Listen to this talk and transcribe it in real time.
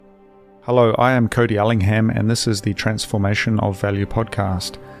Hello, I am Cody Ellingham, and this is the Transformation of Value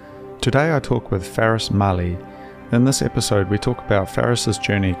podcast. Today I talk with Faris Mali. In this episode, we talk about Faris's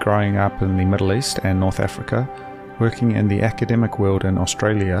journey growing up in the Middle East and North Africa, working in the academic world in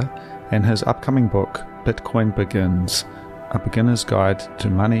Australia, and his upcoming book, Bitcoin Begins, A Beginner's Guide to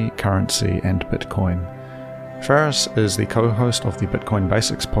Money, Currency, and Bitcoin. Faris is the co-host of the Bitcoin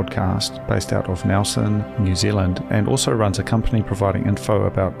Basics podcast based out of Nelson, New Zealand, and also runs a company providing info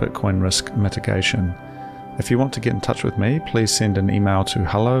about Bitcoin risk mitigation. If you want to get in touch with me, please send an email to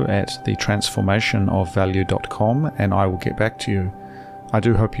hello@thetransformationofvalue.com and I will get back to you. I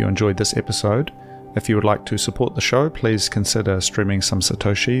do hope you enjoyed this episode. If you would like to support the show, please consider streaming some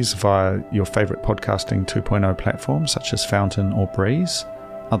Satoshis via your favorite podcasting 2.0 platforms such as Fountain or Breeze.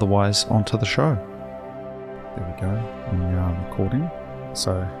 Otherwise, on to the show. There we go, we are recording.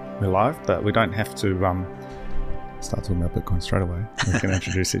 So we're live, but we don't have to start talking about Bitcoin straight away. We can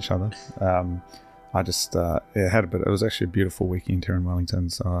introduce each other. I just had a bit. It was actually a beautiful weekend here in Wellington,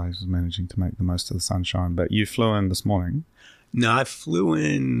 so I was managing to make the most of the sunshine. But you flew in this morning. No, I flew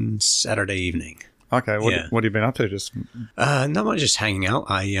in Saturday evening. Okay, what have you been up to? Just not much, just hanging out.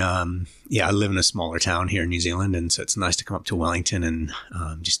 I live in a smaller town here in New Zealand, and so it's nice to come up to Wellington and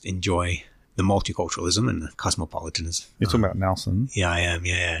just enjoy the multiculturalism and the cosmopolitanism. You're talking about Nelson? Yeah, I am.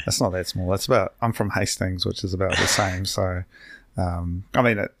 Yeah, that's not that small. That's about. I'm from Hastings, which is about the same. So, I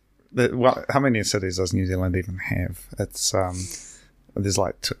mean, how many cities does New Zealand even have? It's there's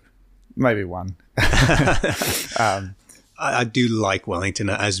like two, maybe one. I do like Wellington,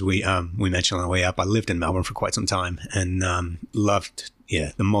 as we mentioned on the way up. I lived in Melbourne for quite some time and loved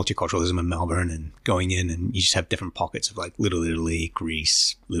the multiculturalism in Melbourne and going in, and you just have different pockets of like Little Italy,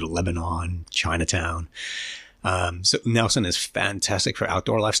 Greece, Little Lebanon, Chinatown. So Nelson is fantastic for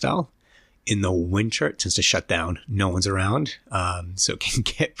outdoor lifestyle. In the winter, it tends to shut down. No one's around, so it can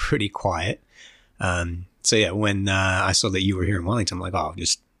get pretty quiet. When I saw that you were here in Wellington, I'm like, oh, I'll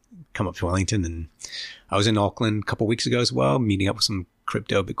just come up to Wellington. And I was in Auckland a couple of weeks ago as well, meeting up with some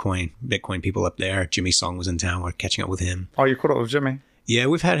crypto Bitcoin people up there. Jimmy Song was in town. We're catching up with him. Oh, you caught up with Jimmy? Yeah,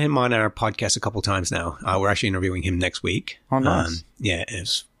 we've had him on our podcast a couple of times now. We're actually interviewing him next week. Oh, nice.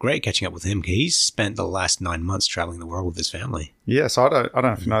 It's great catching up with him. He's spent the last 9 months traveling the world with his family. Yeah, so I don't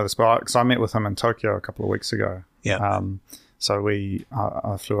know if you know this, but because I met with him in Tokyo a couple of weeks ago. Yeah. So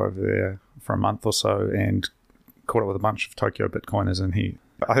I flew over there for a month or so and caught up with a bunch of Tokyo Bitcoiners, and he's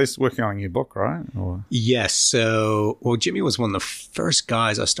working on a new book, right? Or? Yes. So, Jimmy was one of the first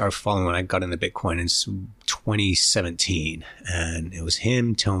guys I started following when I got into Bitcoin in 2017. And it was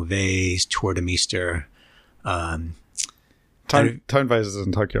him, Tone Vase, Tour de Meester. Tone Vase is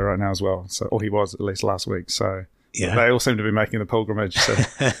in Tokyo right now as well. So, or he was at least last week. So yeah, they all seem to be making the pilgrimage. So.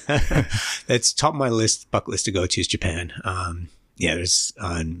 That's top of my bucket list to go to is Japan.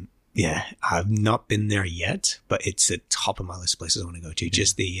 I've not been there yet, but it's at top of my list of places I want to go to.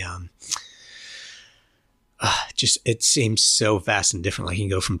 Yeah. Just it seems so vast and different. Like you can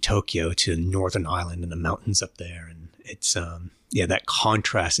go from Tokyo to Northern Ireland and the mountains up there, and it's that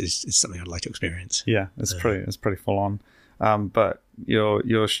contrast is something I'd like to experience. Yeah, it's pretty full on. But you're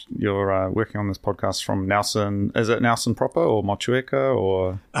working on this podcast from Nelson. Is it Nelson proper or Motueka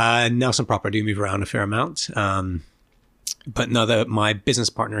or Nelson proper? I do move around a fair amount. But no, my business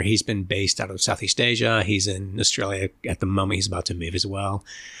partner, he's been based out of Southeast Asia. He's in Australia at the moment. He's about to move as well.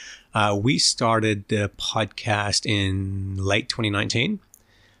 We started the podcast in late 2019.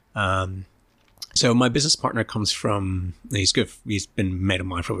 So my business partner comes from, he's been a mate of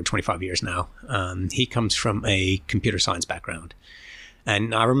mine for over 25 years now. He comes from a computer science background.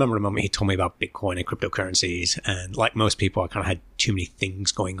 And I remember the moment he told me about Bitcoin and cryptocurrencies. And like most people, I kind of had too many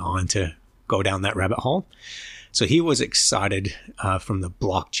things going on to go down that rabbit hole. So he was excited from the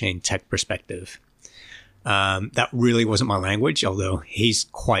blockchain tech perspective. That really wasn't my language, although he's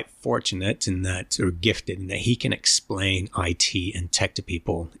quite fortunate in that, or gifted in that he can explain IT and tech to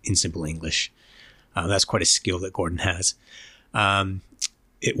people in simple English. That's quite a skill that Gordon has.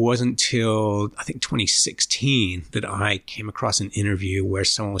 It wasn't till, I think, 2016 that I came across an interview where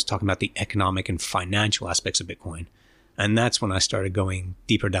someone was talking about the economic and financial aspects of Bitcoin. And that's when I started going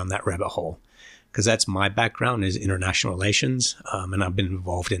deeper down that rabbit hole. Because that's my background is international relations, and I've been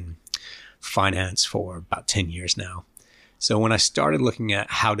involved in finance for about 10 years now. So when I started looking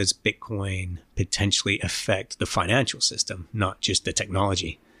at how does Bitcoin potentially affect the financial system, not just the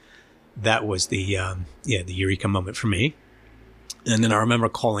technology, that was the eureka moment for me. And then I remember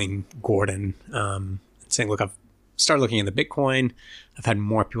calling Gordon saying, look, I've started looking into Bitcoin. I've had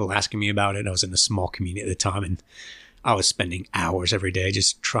more people asking me about it. I was in a small community at the time, and I was spending hours every day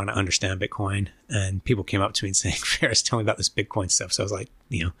just trying to understand Bitcoin. And people came up to me and saying, Faris, tell me about this Bitcoin stuff. So I was like,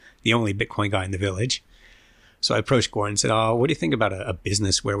 the only Bitcoin guy in the village. So I approached Gordon and said, "Oh, what do you think about a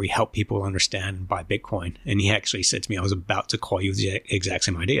business where we help people understand and buy Bitcoin?" And he actually said to me, "I was about to call you with the exact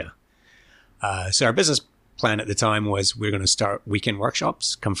same idea." So our business plan at the time was we're going to start weekend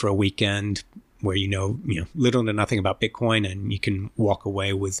workshops, come for a weekend where you know little to nothing about Bitcoin, and you can walk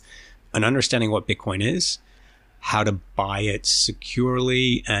away with an understanding of what Bitcoin is, how to buy it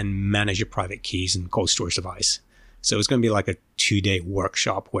securely, and manage your private keys and cold storage device. So it's going to be like a 2-day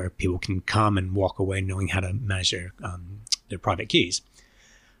workshop where people can come and walk away knowing how to manage their private keys.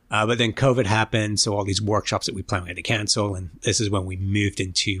 But then COVID happened, so all these workshops that we planned we had to cancel, and this is when we moved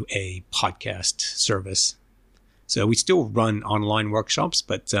into a podcast service. So we still run online workshops,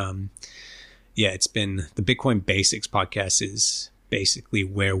 but it's been the Bitcoin Basics podcast is basically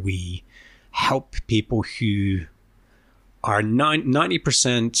where we help people who are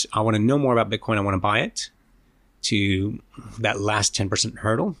 90%, I want to know more about Bitcoin, I want to buy it, to that last 10%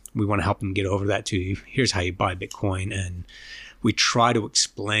 hurdle. We want to help them get over that to here's how you buy Bitcoin. And we try to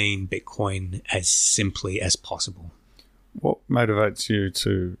explain Bitcoin as simply as possible. What motivates you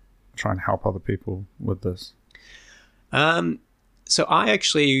to try and help other people with this? So I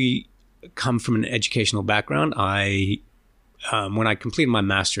actually come from an educational background. When I completed my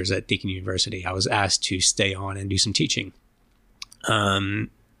master's at Deakin University, I was asked to stay on and do some teaching.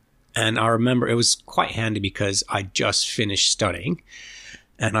 And I remember it was quite handy because I just finished studying,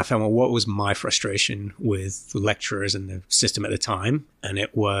 and I found, well, what was my frustration with the lecturers and the system at the time? And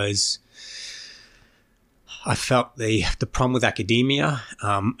it was, I felt the problem with academia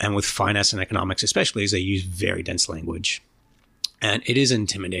and with finance and economics especially is they use very dense language. And it is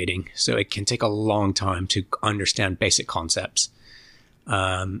intimidating. So it can take a long time to understand basic concepts.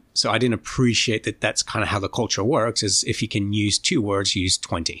 So I didn't appreciate that that's kind of how the culture works, is if you can use 2 words, use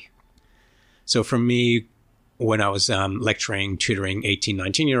 20. So for me, when I was lecturing, tutoring 18,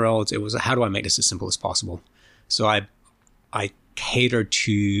 19-year-olds, it was how do I make this as simple as possible? So I catered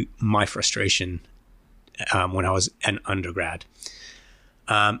to my frustration when I was an undergrad.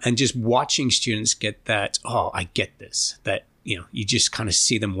 And just watching students get that, oh, I get this, that, you just kind of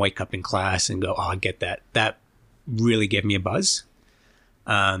see them wake up in class and go, oh, I get that. That really gave me a buzz.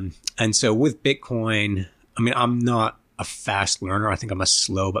 And so with Bitcoin, I mean, I'm not a fast learner. I think I'm a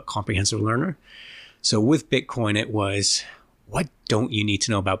slow but comprehensive learner. So with Bitcoin, it was, what don't you need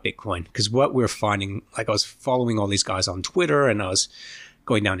to know about Bitcoin? Because what we're finding, like I was following all these guys on Twitter and I was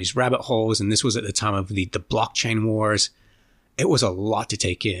going down these rabbit holes. And this was at the time of the blockchain wars. It was a lot to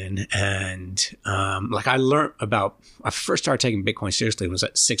take in. And I first started taking Bitcoin seriously when it was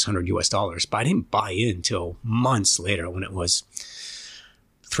at $600 but I didn't buy in until months later when it was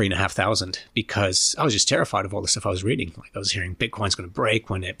 3,500 because I was just terrified of all the stuff I was reading. Like I was hearing Bitcoin's going to break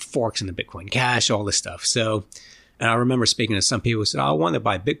when it forks into Bitcoin Cash, all this stuff. So, and I remember speaking to some people who said, I want to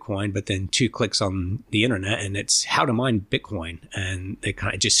buy Bitcoin, but then 2 clicks on the internet and it's how to mine Bitcoin. And they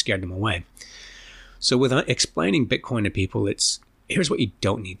kind of just scared them away. So with explaining Bitcoin to people, it's here's what you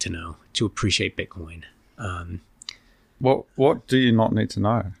don't need to know to appreciate Bitcoin. What do you not need to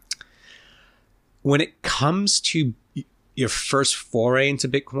know? When it comes to your first foray into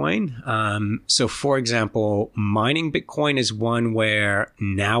Bitcoin. So for example, mining Bitcoin is one where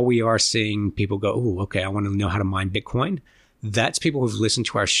now we are seeing people go, oh, okay, I want to know how to mine Bitcoin. That's people who've listened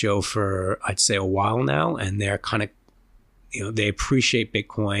to our show for, I'd say, a while now, and they're kind of, they appreciate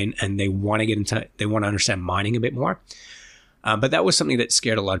Bitcoin and they want to understand mining a bit more. But that was something that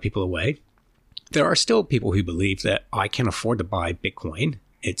scared a lot of people away. There are still people who believe that I can't afford to buy Bitcoin.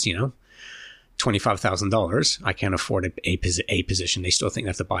 It's, $25,000. I can't afford a position. They still think they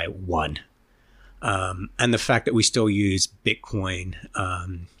have to buy it 1. And the fact that we still use Bitcoin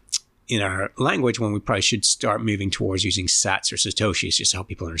in our language when we probably should start moving towards using sats or satoshis just to help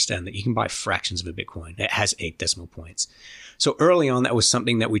people understand that you can buy fractions of a Bitcoin. It has 8 decimal points. So early on, that was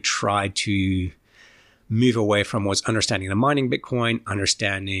something that we tried to move away from, was understanding the mining Bitcoin,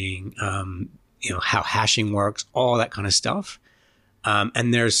 understanding how hashing works, all that kind of stuff.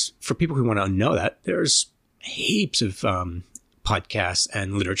 And there's, for people who want to know that, there's heaps of podcasts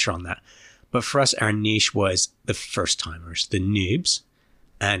and literature on that. But for us, our niche was the first timers, the noobs.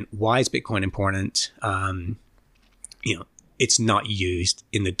 And why is Bitcoin important? It's not used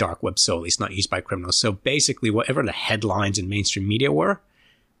in the dark web solely. It's not used by criminals. So basically, whatever the headlines in mainstream media we're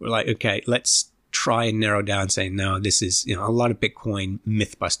like, okay, let's try and narrow down and say, no, this is, a lot of Bitcoin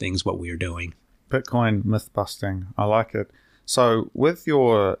myth busting is what we are doing. Bitcoin myth busting. I like it. So with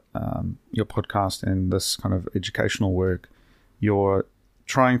your podcast and this kind of educational work, you're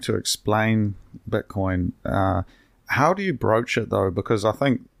trying to explain Bitcoin. How do you broach it though? Because I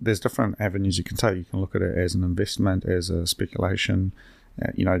think there's different avenues you can take. You can look at it as an investment, as a speculation,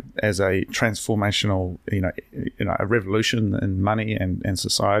 as a transformational, a revolution in money and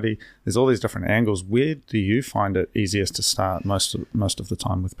society. There's all these different angles. Where do you find it easiest to start most of the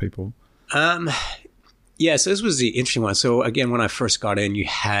time with people? Yeah, so this was the interesting one. So again, when I first got in, you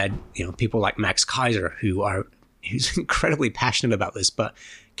had people like Max Kaiser who's incredibly passionate about this, but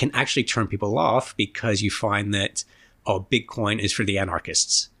can actually turn people off because you find that Bitcoin is for the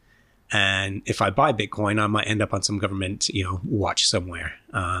anarchists. And if I buy Bitcoin, I might end up on some government, watch somewhere,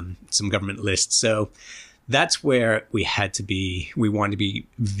 some government list. So that's where we wanted to be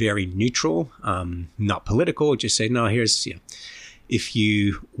very neutral, not political, just say, no, here's, if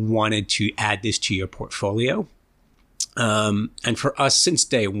you wanted to add this to your portfolio. And for us, since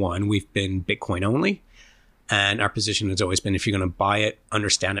day one, we've been Bitcoin only. And our position has always been, if you're going to buy it,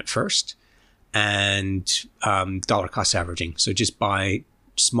 understand it first. And dollar cost averaging. So just buy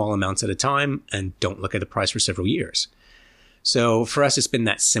small amounts at a time and don't look at the price for several years. So for us, it's been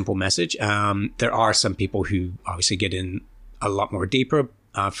that simple message. There are some people who obviously get in a lot more deeper.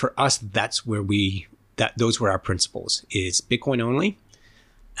 For us, those were our principles, is Bitcoin only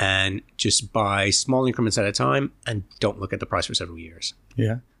and just buy small increments at a time and don't look at the price for several years.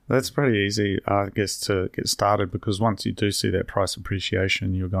 Yeah, that's pretty easy, I guess, to get started, because once you do see that price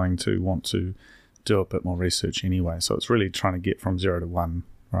appreciation, you're going to want to do a bit more research anyway. So it's really trying to get from 0 to 1,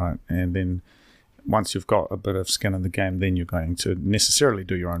 right? And then once you've got a bit of skin in the game, then you're going to necessarily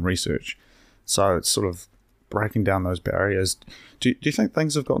do your own research. So it's sort of breaking down those barriers. Do you think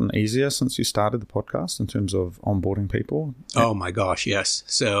things have gotten easier since you started the podcast in terms of onboarding people? Oh my gosh, yes.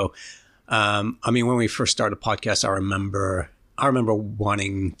 So, when we first started the podcast, I remember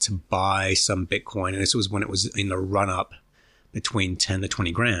wanting to buy some Bitcoin, and this was when it was in the run up between 10 to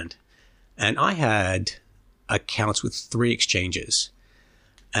 20 grand. And I had accounts with 3 exchanges,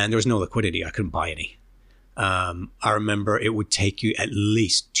 and there was no liquidity. I couldn't buy any. I remember it would take you at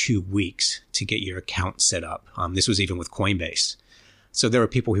least 2 weeks to get your account set up. This was even with Coinbase. So there were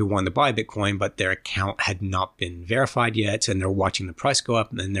people who wanted to buy Bitcoin, but their account had not been verified yet, and they're watching the price go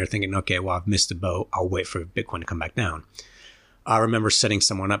up, and they're thinking, okay, well, I've missed the boat. I'll wait for Bitcoin to come back down. I remember setting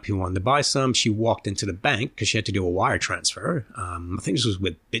someone up who wanted to buy some. She walked into the bank because she had to do a wire transfer. I think this was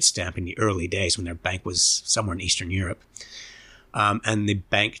with Bitstamp in the early days when their bank was somewhere in Eastern Europe. And the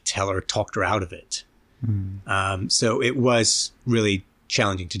bank teller talked her out of it. So it was really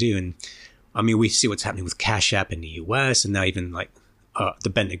challenging to do. And we see what's happening with Cash App in the US, and now even like the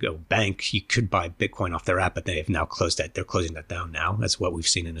Bendigo Bank, you could buy Bitcoin off their app, but they have now closed that. They're closing that down now. That's what we've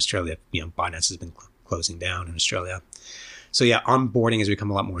seen in Australia. Binance has been closing down in Australia. So yeah, onboarding has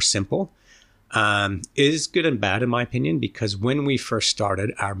become a lot more simple. It is good and bad in my opinion, because when we first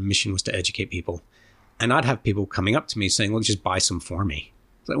started, our mission was to educate people. And I'd have people coming up to me saying, well, just buy some for me.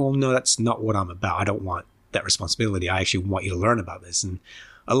 It's like, well, no, that's not what I'm about. I don't want that responsibility. I actually want you to learn about this. And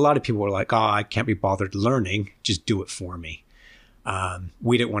a lot of people were like, I can't be bothered learning. Just do it for me.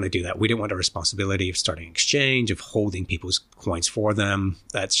 We didn't want to do that. We didn't want the responsibility of starting an exchange, of holding people's coins for them.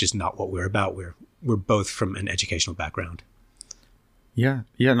 That's just not what we're about. We're both from an educational background. Yeah,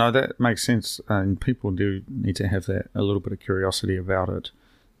 no, that makes sense. And people do need to have a little bit of curiosity about it,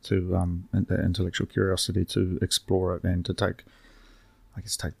 the intellectual curiosity to explore it and to take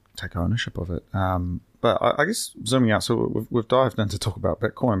ownership of it. But I guess zooming out, so we've dived in to talk about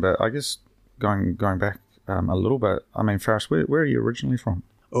Bitcoin, but I guess going back a little bit, Faris, where are you originally from?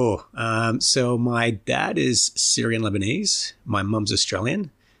 So my dad is Syrian Lebanese, my mum's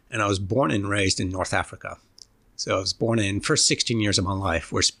Australian, and I was born and raised in North Africa. So I was born in first 16 years of my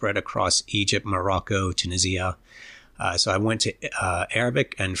life. We're spread across Egypt, Morocco, Tunisia. So I went to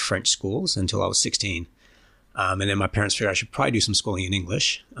Arabic and French schools until I was 16. And then my parents figured I should probably do some schooling in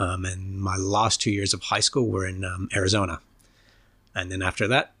English. And my last 2 years of high school were in Arizona. And then after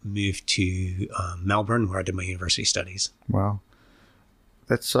that, moved to Melbourne, where I did my university studies. Wow.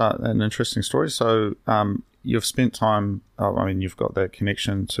 That's an interesting story. So you've spent time, you've got that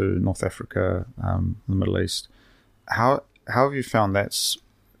connection to North Africa, the Middle East. How have you found that's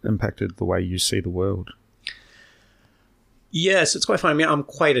impacted the way you see the world? Yes, it's quite fun. I'm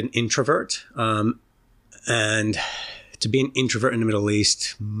quite an introvert. And to be an introvert in the Middle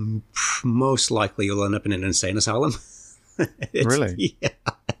East, most likely you'll end up in an insane asylum. Really? Yeah.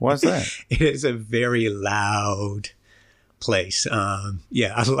 Why is that? It is a very loud place. A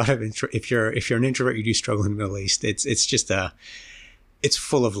lot of if you're an introvert, you do struggle in the Middle East. It's just it's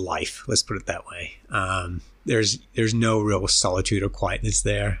full of life. Let's put it that way. There's no real solitude or quietness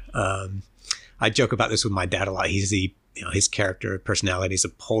there. I joke about this with my dad a lot. He's his character personality is a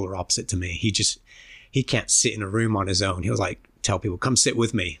polar opposite to me. He can't sit in a room on his own. He'll tell people, come sit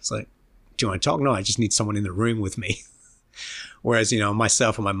with me. It's like, do you want to talk? No, I just need someone in the room with me. Whereas,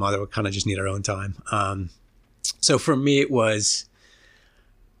 myself and my mother would kind of just need our own time. So for me, it was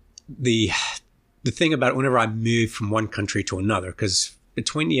the thing about whenever I moved from one country to another, because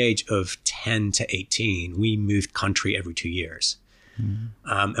between the age of 10 to 18, we moved country every 2 years.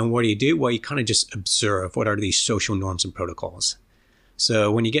 Mm-hmm. And what do? Well, you kind of just observe what are these social norms and protocols.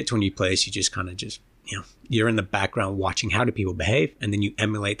 So when you get to a new place, you just kind of you're in the background watching how do people behave, and then you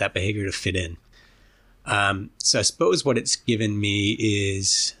emulate that behavior to fit in. So I suppose what it's given me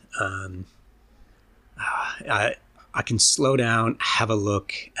is I can slow down, have a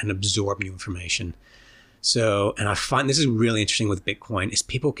look, and absorb new information. So, and I find this is really interesting with Bitcoin, is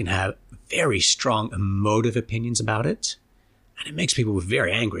people can have very strong emotive opinions about it. And it makes people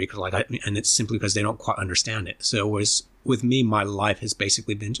very angry and it's simply because they don't quite understand it. So with me, my life has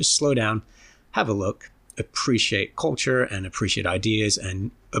basically been just slow down, have a look, appreciate culture and appreciate ideas and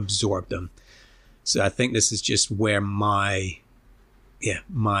absorb them. So I think this is just where my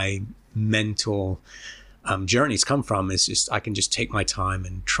mental journeys come from, is just I can just take my time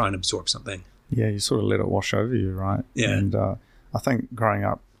and try and absorb something. Yeah, you sort of let it wash over you, right? Yeah. And I think growing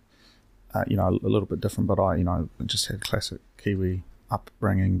up, a little bit different, but I just had classic Kiwi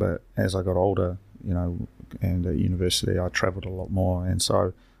upbringing. But as I got older, and at university, I travelled a lot more. And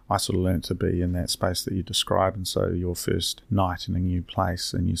so I sort of learned to be in that space that you describe. And so your first night in a new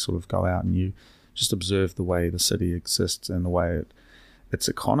place, and you sort of go out and you just observe the way the city exists and the way its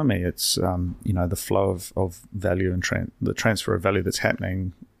economy, its, the flow of value and the transfer of value that's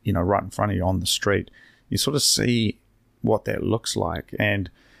happening, right in front of you on the street. You sort of see what that looks like. And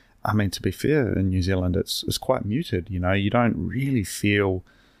I mean, to be fair, in New Zealand, it's quite muted. You don't really feel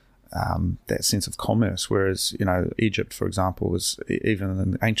that sense of commerce. Whereas, Egypt, for example, was, even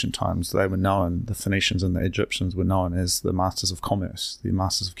in ancient times, they were known, the Phoenicians and the Egyptians were known as the masters of commerce, the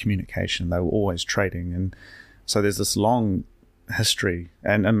masters of communication. They were always trading. And so there's this long history.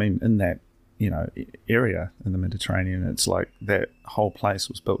 And I mean, in that, area in the Mediterranean, it's like that whole place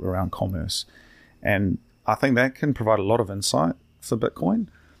was built around commerce. And I think that can provide a lot of insight for Bitcoin.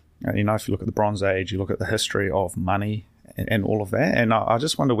 If you look at the Bronze Age, you look at the history of money and all of that. And I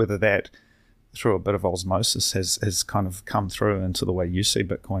just wonder whether that, through a bit of osmosis, has kind of come through into the way you see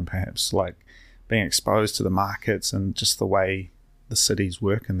Bitcoin, perhaps, like being exposed to the markets and just the way the cities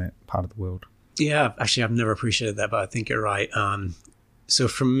work in that part of the world. Yeah, actually, I've never appreciated that, but I think you're right. So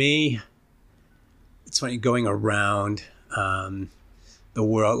for me, it's funny going around the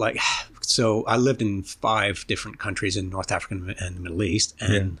world. So I lived in 5 different countries in North Africa and the Middle East,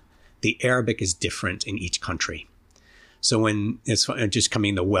 and the Arabic is different in each country. So when it's just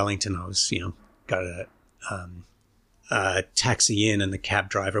coming to Wellington, I was, got a taxi in, and the cab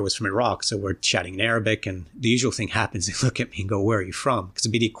driver was from Iraq. So we're chatting in Arabic, and the usual thing happens. They look at me and go, "Where are you from?" Because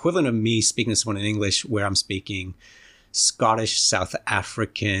it'd be the equivalent of me speaking to someone in English where I'm speaking Scottish, South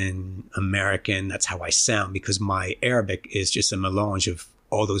African, American. That's how I sound, because my Arabic is just a melange of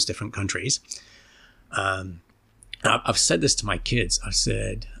all those different countries. I've said this to my kids. I've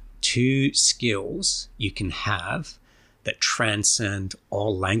said 2 skills you can have that transcend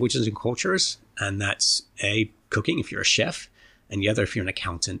all languages and cultures. And that's cooking if you're a chef, and the other if you're an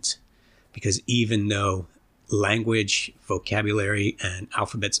accountant. Because even though language, vocabulary, and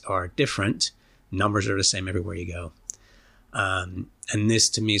alphabets are different, numbers are the same everywhere you go. And this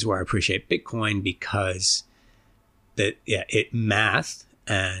to me is where I appreciate Bitcoin, because math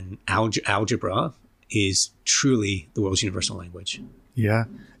and algebra is truly the world's universal language. Yeah,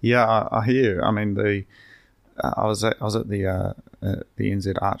 I hear you. I mean, I was at the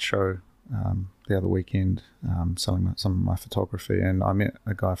NZ Art Show the other weekend, selling some of my photography, and I met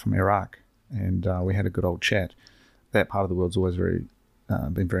a guy from Iraq, and we had a good old chat. That part of the world's always been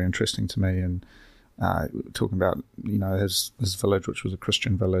very interesting to me, and talking about his village, which was a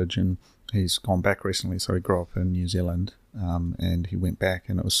Christian village, and he's gone back recently. So he grew up in New Zealand, and he went back,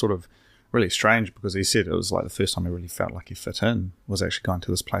 and it was sort of really strange, because he said it was like the first time he really felt like he fit in was actually going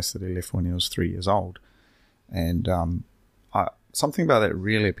to this place that he left when he was 3 years old. And something about that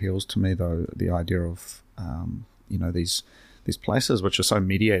really appeals to me, though, the idea of these places which are so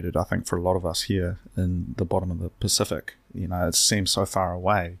mediated, I think, for a lot of us here in the bottom of the Pacific. It seems so far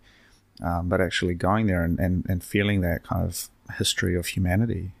away, but actually going there and feeling that kind of history of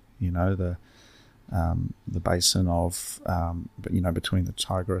humanity, the basin of between the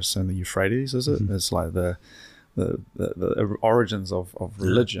Tigris and the Euphrates, is it? Mm-hmm. It's like the origins of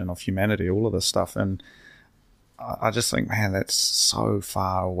religion, of humanity, all of this stuff. And I just think, man, that's so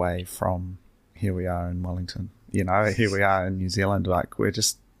far away from here we are in Wellington. Here we are in New Zealand. Like, we're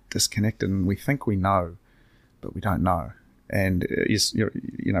just disconnected, and we think we know, but we don't know. And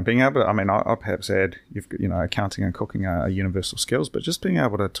being able to, I mean, I'll perhaps add, accounting and cooking are universal skills, but just being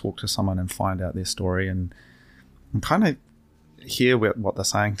able to talk to someone and find out their story and kind of hear what they're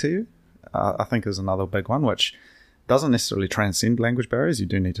saying to you, I think is another big one, which doesn't necessarily transcend language barriers. You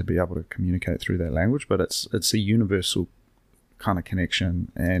do need to be able to communicate through that language, but it's a universal kind of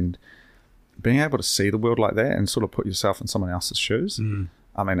connection, and being able to see the world like that and sort of put yourself in someone else's shoes.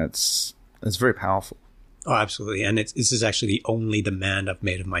 I mean, it's very powerful. Oh, absolutely. And this is actually the only demand I've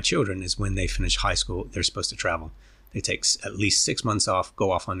made of my children is when they finish high school, they're supposed to travel. They take at least 6 months off, go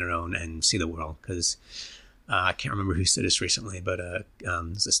off on their own and see the world. Because I can't remember who said this recently, but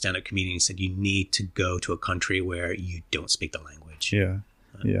there's a stand-up comedian said you need to go to a country where you don't speak the language. Yeah,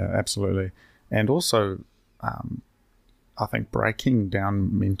 absolutely. And also, I think breaking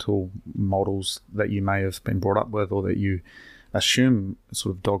down mental models that you may have been brought up with or that you assume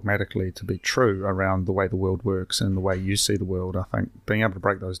sort of dogmatically to be true around the way the world works and the way you see the world. I think being able to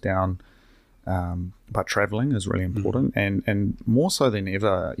break those down by traveling is really important, and more so than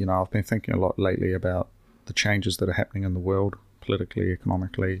ever. I've been thinking a lot lately about the changes that are happening in the world politically,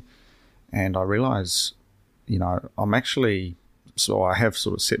 economically, and I realize, I'm actually, so I have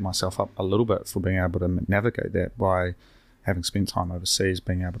sort of set myself up a little bit for being able to navigate that by having spent time overseas,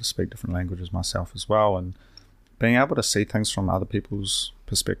 being able to speak different languages myself as well, and being able to see things from other people's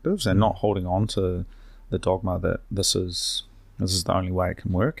perspectives and not holding on to the dogma that this is the only way it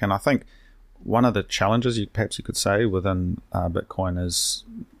can work. And I think one of the challenges you could say within Bitcoin is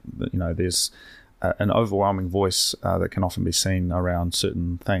that, there's an overwhelming voice that can often be seen around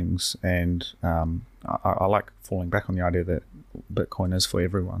certain things. And I like falling back on the idea that Bitcoin is for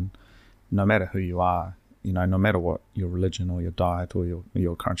everyone, no matter who you are, no matter what your religion or your diet or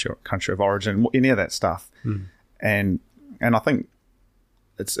your country of origin, any of that stuff. And I think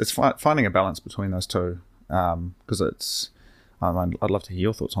it's finding a balance between those two, because I'd love to hear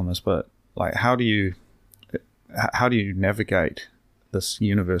your thoughts on this, but like how do you navigate this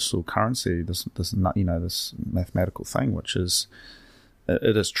universal currency, this mathematical thing, which is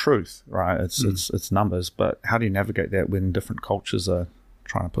it is truth, right? It's numbers, but how do you navigate that when different cultures are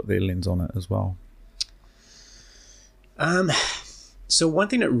trying to put their lens on it as well? So one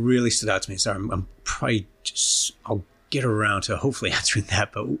thing that really stood out to me, sorry, I'll get around to hopefully answering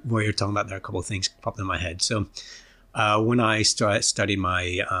that, but while you're talking about, there are a couple of things popped in my head. So when I studied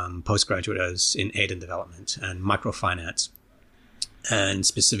my postgraduate, I was in aid and development and microfinance, and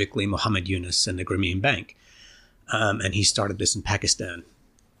specifically Muhammad Yunus and the Grameen Bank. And he started this in Pakistan.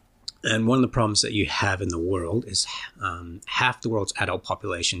 And one of the problems that you have in the world is half the world's adult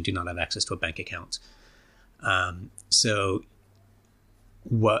population do not have access to a bank account. So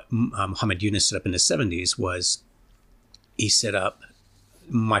what Muhammad Yunus set up in the 70s was he set up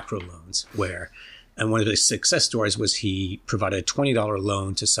microloans and one of the success stories was he provided a $20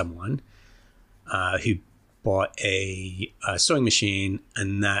 loan to someone who bought a sewing machine,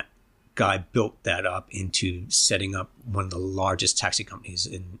 and that guy built that up into setting up one of the largest taxi companies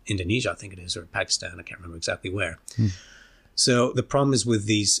in Indonesia, I think it is, or Pakistan. I can't remember exactly where. So the problem is with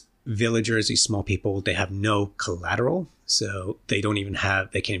these villagers, these small people, they have no collateral. So they can't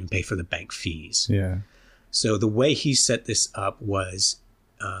even pay for the bank fees. Yeah. So the way he set this up was,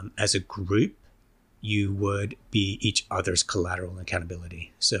 as a group, you would be each other's collateral and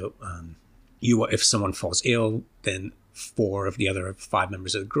accountability. So if someone falls ill, then 4 of the other 5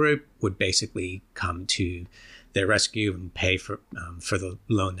 members of the group would basically come to their rescue and pay for the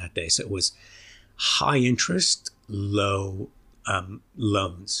loan that day. So it was high interest, low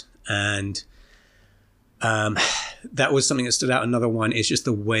loans. And that was something that stood out. Another one is just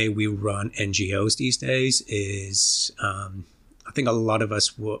the way we run NGOs these days is, I think a lot of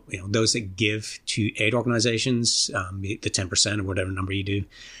us will, those that give to aid organizations, the 10% or whatever number you do,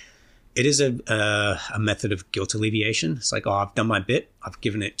 it is a method of guilt alleviation. It's like, I've done my bit. I've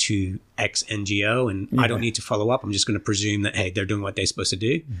given it to X NGO and I don't need to follow up. I'm just going to presume that, hey, they're doing what they're supposed to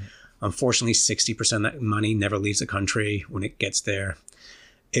do. Unfortunately, 60% of that money never leaves the country. When it gets there,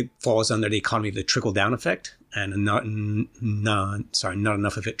 it falls under the economy of the trickle-down effect, and not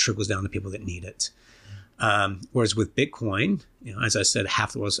enough of it trickles down to people that need it. Whereas with Bitcoin, as I said,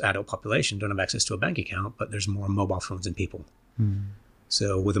 half the world's adult population don't have access to a bank account, but there's more mobile phones than people.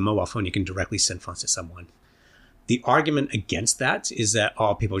 So with a mobile phone, you can directly send funds to someone. The argument against that is that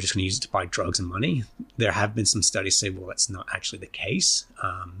all people are just going to use it to buy drugs and money. There have been some studies say, well, that's not actually the case.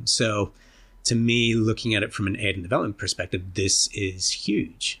 So to me, looking at it from an aid and development perspective, this is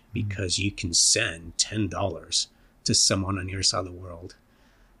huge because you can send $10 to someone on your side of the world.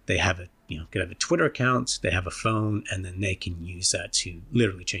 They have could have a Twitter account, they have a phone, and then they can use that to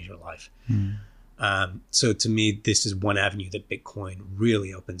literally change your life. So to me, this is one avenue that Bitcoin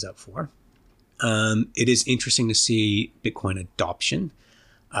really opens up for. It is interesting to see Bitcoin adoption.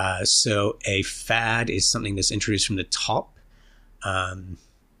 So a fad is something that's introduced from the top.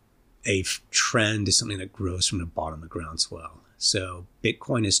 A trend is something that grows from the bottom of groundswell. So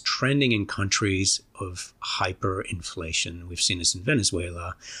Bitcoin is trending in countries of hyperinflation. We've seen this in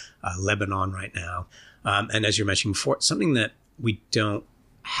Venezuela, Lebanon right now. And as you're mentioning before, something that we don't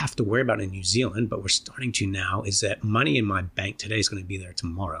have to worry about in New Zealand, but we're starting to now, is that money in my bank today is going to be there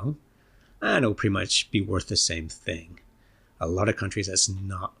tomorrow. And it'll pretty much be worth the same thing. A lot of countries, that's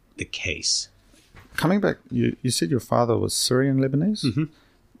not the case. Coming back, you said your father was Syrian Lebanese.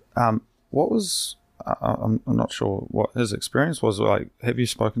 Mm-hmm. What was, I'm not sure what his experience was like. Have you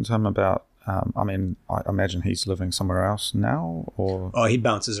spoken to him about, I imagine he's living somewhere else now, or? Oh, he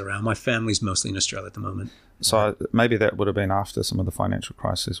bounces around. My family's mostly in Australia at the moment. So maybe that would have been after some of the financial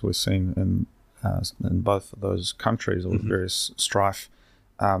crises we've seen in both of those countries, or various strife.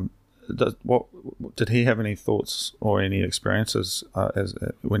 Did he have any thoughts or any experiences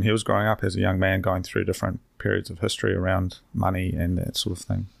when he was growing up as a young man, going through different periods of history around money and that sort of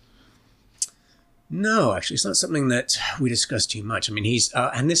thing? No, actually, it's not something that we discuss too much. I mean, he's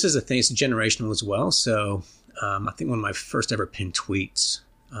and this is a thing; it's generational as well. So I think one of my first ever pinned tweets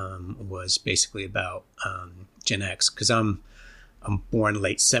was basically about Gen X, because I'm born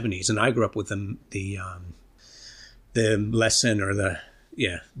late 70s, and I grew up with the lesson, or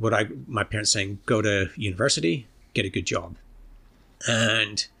my parents saying, go to university, get a good job.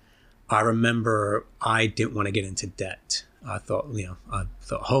 And I remember I didn't want to get into debt. I thought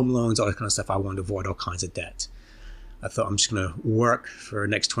home loans, all that kind of stuff, I wanted to avoid all kinds of debt. I thought I'm just going to work for the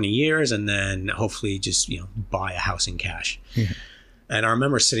next 20 years and then hopefully just, buy a house in cash. Yeah. And I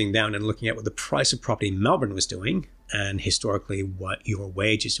remember sitting down and looking at what the price of property in Melbourne was doing, and historically what your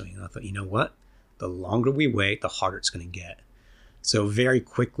wage is doing. And I thought, you know what? The longer we wait, the harder it's going to get. So very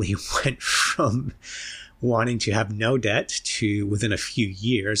quickly went from wanting to have no debt to, within a few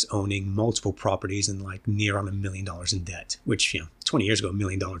years, owning multiple properties and like near on $1 million in debt, which, 20 years ago, $1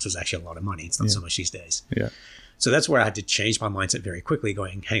 million was actually a lot of money. It's not so much these days. Yeah. So that's where I had to change my mindset very quickly,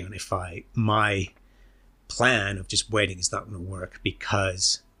 going, hang on, my plan of just waiting is not going to work,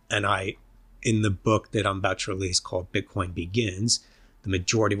 because, in the book that I'm about to release called Bitcoin Begins, the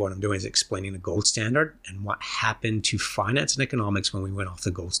majority of what I'm doing is explaining the gold standard and what happened to finance and economics when we went off the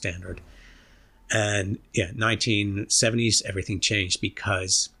gold standard. And 1970s, everything changed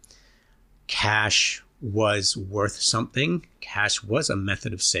because cash was worth something. Cash was a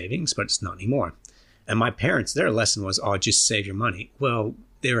method of savings, but it's not anymore. And my parents, their lesson was, just save your money. Well,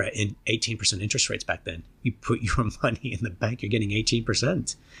 they were at 18% interest rates back then. You put your money in the bank, you're getting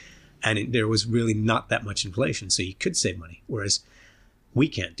 18%. And there was really not that much inflation, so you could save money. Whereas we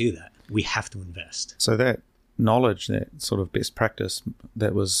can't do that. We have to invest. So that knowledge, that sort of best practice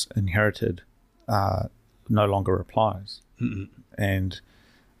that was inherited, no longer applies. Mm-mm. And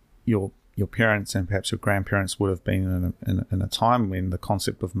your parents and perhaps your grandparents would have been in a time when the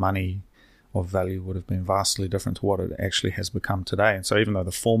concept of money, of value, would have been vastly different to what it actually has become today. And so even though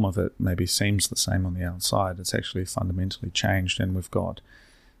the form of it maybe seems the same on the outside, it's actually fundamentally changed, and we've got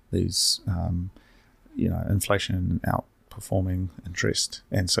these, inflation outperforming interest.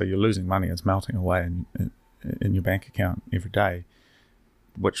 And so you're losing money. It's melting away in your bank account every day,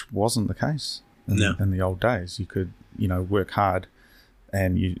 which wasn't the case in the old days. You could, work hard.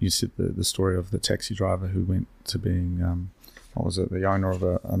 And you said the story of the taxi driver who went to being, the owner of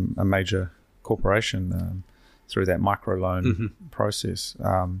a major corporation through that microloan process.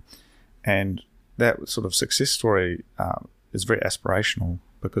 And that sort of success story is very aspirational,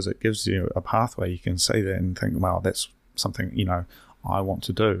 because it gives you a pathway. You can see that and think, well, that's something, I want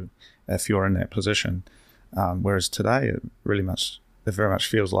to do if you're in that position. Whereas today, it very much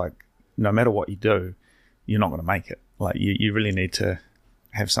feels like no matter what you do, you're not going to make it. Like you really need to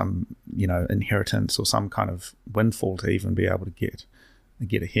have some, inheritance or some kind of windfall to even be able to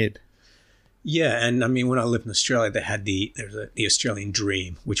get ahead. Yeah, and I mean, when I lived in Australia, they had the Australian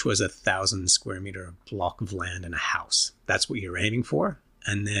dream, which was 1,000 square meter block of land and a house. That's what you're aiming for.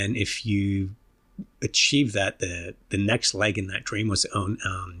 And then if you achieve that, the next leg in that dream was to own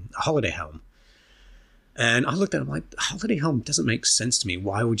a holiday home. And I looked at it, I'm like, a holiday home doesn't make sense to me.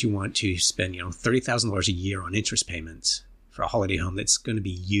 Why would you want to spend, $30,000 a year on interest payments for a holiday home that's going to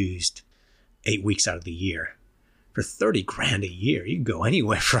be used 8 weeks out of the year? For $30,000 a year, you can go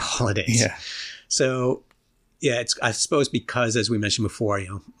anywhere for holidays. Yeah. So, it's, I suppose, because, as we mentioned before,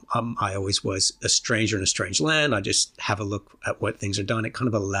 I always was a stranger in a strange land. I just have a look at what things are done. It kind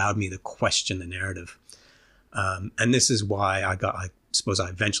of allowed me to question the narrative. And this is why I suppose I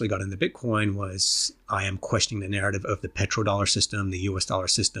eventually got into Bitcoin was I am questioning the narrative of the petrodollar system, the US dollar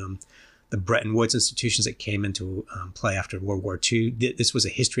system, the Bretton Woods institutions that came into play after World War II. This was a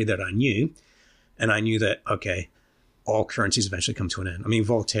history that I knew. And I knew that, okay, all currencies eventually come to an end. I mean,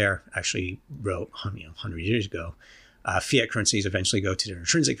 Voltaire actually wrote 100 years ago, fiat currencies eventually go to their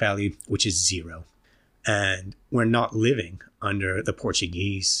intrinsic value, which is zero. And we're not living under the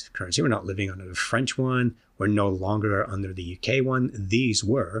Portuguese currency. We're not living under the French one. We're no longer under the UK one. These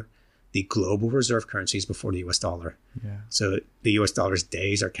were the global reserve currencies before the US dollar. Yeah. So the US dollar's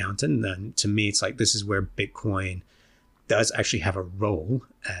days are counted. And then to me, it's like this is where Bitcoin does actually have a role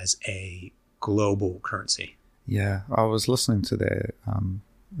as a global currency. Yeah, I was listening to the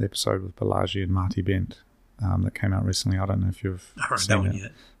episode with Balaji and Marty Bent that came out recently. I don't know if you've I haven't seen heard that one it.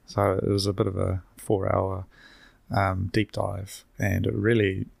 yet. So it was a bit of a 4-hour deep dive, and it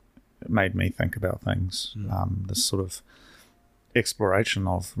really made me think about things. This sort of exploration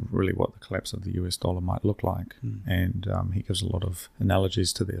of really what the collapse of the US dollar might look like. And he gives a lot of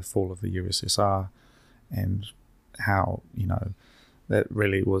analogies to the fall of the USSR and how, that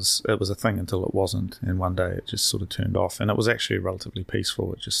really was a thing until it wasn't, and one day it just sort of turned off, and it was actually relatively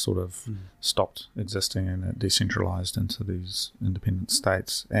peaceful. It just sort of stopped existing, and it decentralized into these independent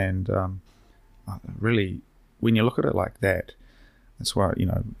states. And really, when you look at it like that, that's why,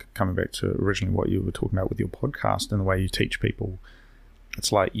 coming back to originally what you were talking about with your podcast and the way you teach people,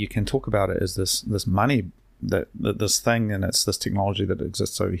 it's like you can talk about it as this money, that this thing, and it's this technology that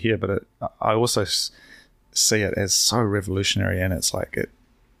exists over here, but I also see it as so revolutionary, and it's like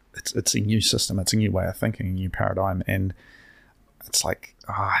it's a new system, it's a new way of thinking, a new paradigm. And it's like,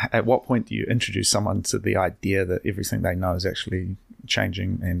 at what point do you introduce someone to the idea that everything they know is actually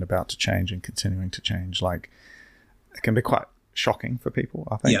changing and about to change and continuing to change? Like, it can be quite shocking for people,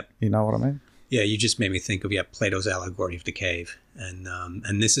 I think. Yep. You know what I mean? Yeah, you just made me think of Plato's allegory of the cave,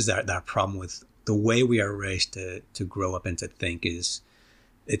 and this is that problem with the way we are raised to grow up and to think is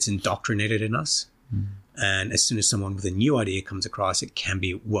it's indoctrinated in us. And as soon as someone with a new idea comes across, it can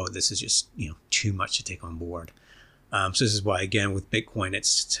be, whoa, this is just too much to take on board. So this is why, again, with Bitcoin,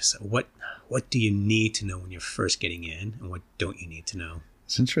 it's just what do you need to know when you're first getting in, and what don't you need to know?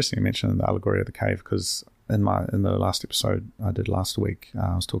 It's interesting you mentioned the allegory of the cave, because in the last episode I did last week,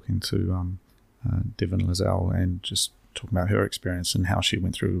 I was talking to Devin Lizelle and just talking about her experience and how she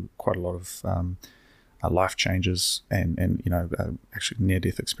went through quite a lot of life changes and actually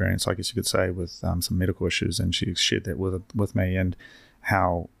near-death experience, I guess you could say, with some medical issues, and she shared that with me, and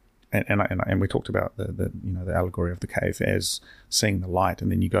how and we talked about the allegory of the cave as seeing the light,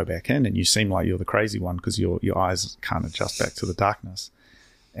 and then you go back in and you seem like you're the crazy one because your eyes can't adjust back to the darkness.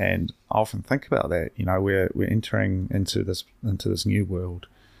 And I often think about that. We're entering into this new world,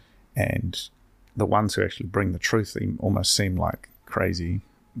 and the ones who actually bring the truth almost seem like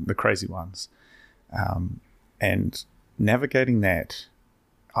the crazy ones. And navigating that,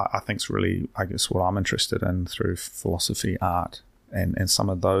 I think, is really, I guess, what I'm interested in through philosophy, art, and some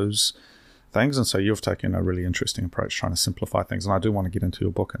of those things. And so you've taken a really interesting approach trying to simplify things. And I do want to get into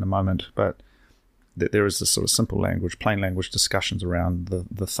your book in a moment, but there is this sort of simple language, plain language discussions around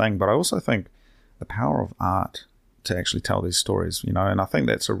the thing. But I also think the power of art to actually tell these stories, and I think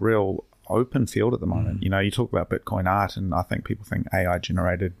that's a real open field at the moment. You talk about Bitcoin art, and I think people think AI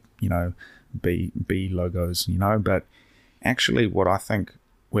generated, B logos, but actually what I think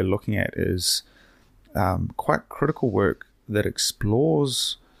we're looking at is quite critical work that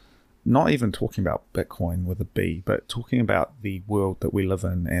explores, not even talking about Bitcoin with a B, but talking about the world that we live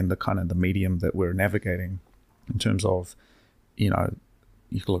in and the kind of the medium that we're navigating in terms of, you can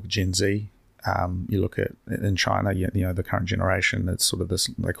look at Gen Z, you look at in China, the current generation, it's sort of this,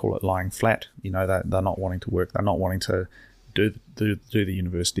 they call it lying flat, they're not wanting to work, they're not wanting to do the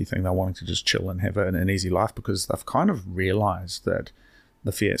university thing, they're wanting to just chill and have an easy life, because they've kind of realized that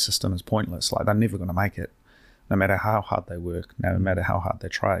the fiat system is pointless. Like, they're never going to make it, no matter how hard they work, no matter how hard they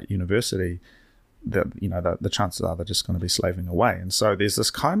try at university. The chances are they're just going to be slaving away. And so there's this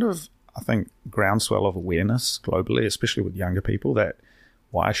kind of, I think, groundswell of awareness globally, especially with younger people, that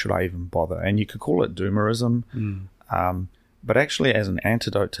why should I even bother? And you could call it doomerism, but actually as an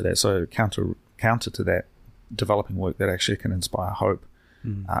antidote to that, so counter to that, developing work that actually can inspire hope,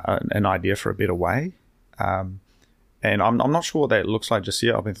 an idea for a better way. And I'm not sure what that looks like just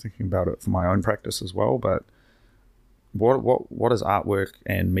yet. I've been thinking about it for my own practice as well. But what does artwork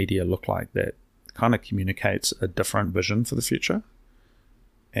and media look like that kind of communicates a different vision for the future?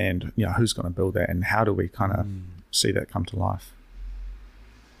 And who's going to build that, and how do we kind of see that come to life?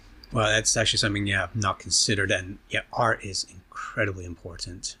 Well, that's actually something I've not considered, and art is incredibly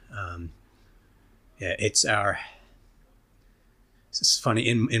important. It's It's funny,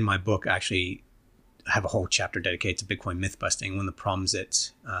 in my book, I actually have a whole chapter dedicated to Bitcoin myth busting. One of the problems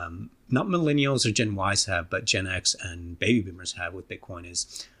that not millennials or Gen Ys have, but Gen X and baby boomers have with Bitcoin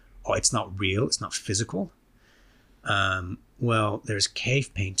is, it's not real, it's not physical. Well, there's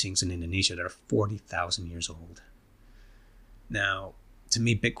cave paintings in Indonesia that are 40,000 years old. Now, to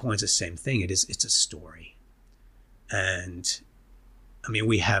me, Bitcoin's the same thing. It's a story. And I mean,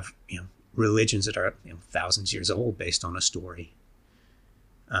 we have, religions that are thousands of years old based on a story.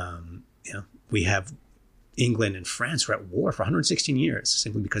 We have England and France were at war for 116 years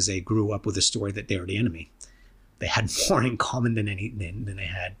simply because they grew up with a story that they were the enemy. They had more in common than they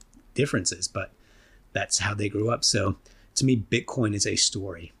had differences, but that's how they grew up. So to me, Bitcoin is a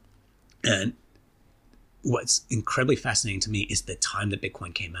story. And what's incredibly fascinating to me is the time that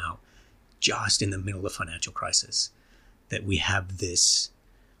Bitcoin came out, just in the middle of the financial crisis, that we have this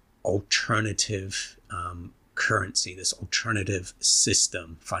alternative currency, this alternative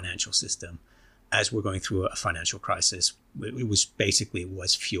system, financial system, as we're going through a financial crisis. It was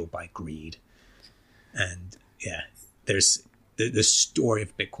fueled by greed. And yeah, there's the story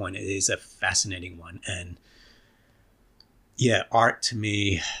of Bitcoin is a fascinating one. And yeah, art to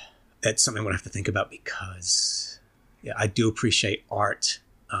me, that's something I'm going to have to think about because I do appreciate art.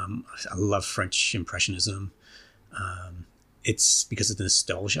 I love French Impressionism. It's because of the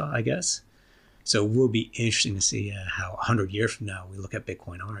nostalgia, I guess. So it will be interesting to see how 100 years from now we look at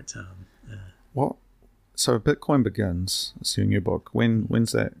Bitcoin art. What? So Bitcoin Begins, it's your new book.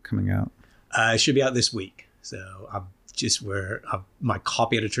 When's that coming out? It should be out this week. So my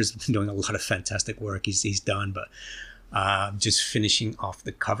copy editor's been doing a lot of fantastic work. He's done, but just finishing off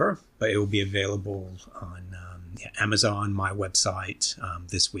the cover. But it will be available on Amazon, my website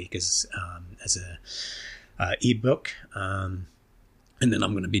this week as a ebook. And then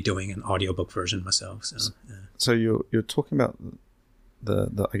I'm going to be doing an audiobook version myself. So you're talking about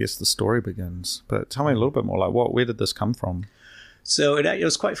the I guess the story begins, but tell me a little bit more. Like, where did this come from? So it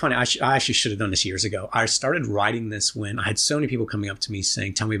was quite funny. I actually should have done this years ago. I started writing this when I had so many people coming up to me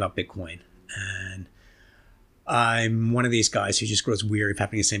saying, "Tell me about Bitcoin," and I'm one of these guys who just grows weary of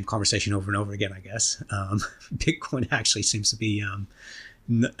having the same conversation over and over again, I guess. Bitcoin actually seems to be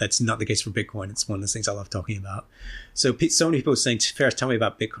that's not the case for Bitcoin. It's one of the things I love talking about. So many people are saying, Faris, tell me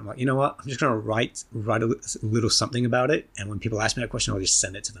about Bitcoin. I'm like, you know what? I'm just going to write a little something about it. And when people ask me that question, I'll just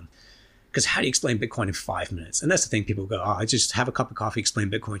send it to them. Because how do you explain Bitcoin in 5 minutes? And that's the thing. People go, I just have a cup of coffee, explain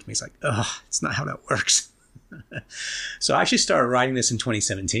Bitcoin to me. It's like, it's not how that works. So I actually started writing this in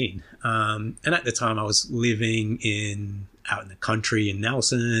 2017. And at the time I was living out in the country in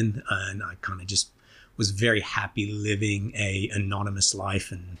Nelson, and I kind of just was very happy living a anonymous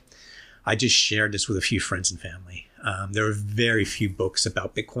life. And I just shared this with a few friends and family. There were very few books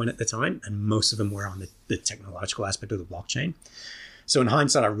about Bitcoin at the time, and most of them were on the technological aspect of the blockchain. So in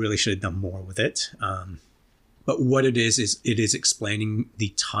hindsight, I really should have done more with it. But what it is it is explaining the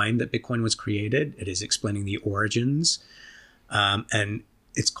time that Bitcoin was created. It is explaining the origins. And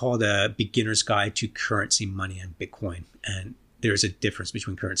it's called A Beginner's Guide to Currency, Money, and Bitcoin. And there's a difference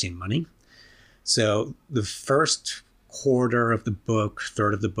between currency and money. So the first quarter of the book,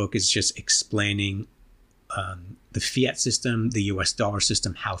 third of the book, is just explaining the fiat system, the US dollar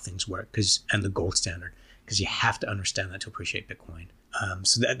system, how things work, and the gold standard, because you have to understand that to appreciate Bitcoin.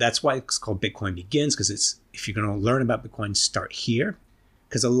 So that's why it's called Bitcoin Begins, because if you're going to learn about Bitcoin, start here,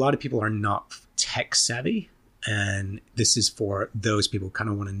 because a lot of people are not tech savvy. And this is for those people who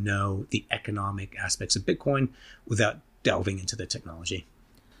kind of want to know the economic aspects of Bitcoin without delving into the technology.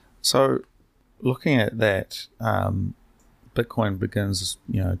 So looking at that, Bitcoin Begins,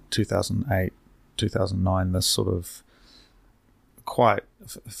 2008, 2009, this sort of quite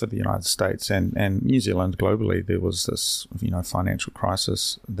for the United States and New Zealand globally, there was this, financial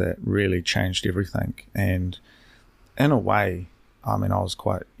crisis that really changed everything. And in a way, I mean, I was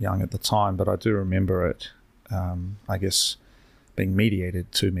quite young at the time, but I do remember it, I guess, being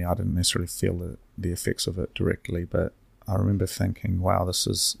mediated to me. I didn't necessarily feel the effects of it directly, but I remember thinking, wow,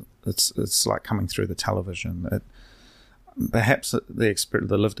 it's like coming through the television. Perhaps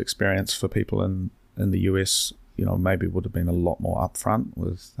the lived experience for people in the US, maybe would have been a lot more upfront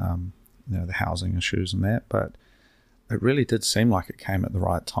with, the housing issues and that, but it really did seem like it came at the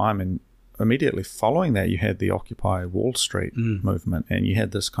right time. And immediately following that, you had the Occupy Wall Street movement, and you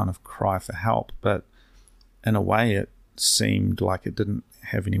had this kind of cry for help, but in a way it seemed like it didn't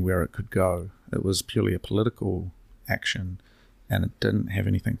have anywhere it could go. It was purely a political action, and it didn't have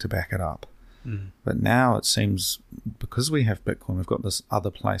anything to back it up. But now it seems, because we have Bitcoin, we've got this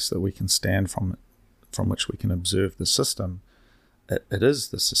other place that we can stand from which we can observe the system. It is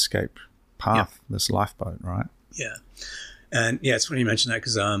this escape path, this lifeboat, right? Yeah. And yeah, it's funny you mention that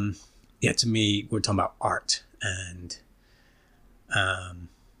because, to me, we're talking about art, and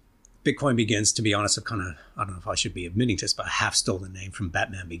Bitcoin Begins, to be honest, I don't know if I should be admitting to this, but I half stole the name from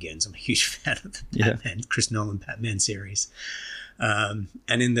Batman Begins. I'm a huge fan of the Batman, Chris Nolan Batman series. And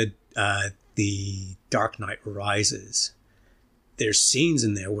in the Dark Knight Rises, there's scenes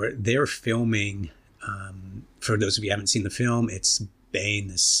in there where they're filming, for those of you who haven't seen the film, it's Bane,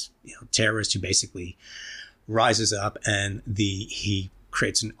 this terrorist who basically rises up, and he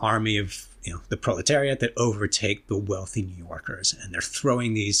creates an army of the proletariat that overtake the wealthy New Yorkers, and they're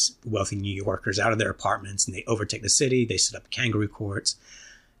throwing these wealthy New Yorkers out of their apartments, and they overtake the city. They set up kangaroo courts.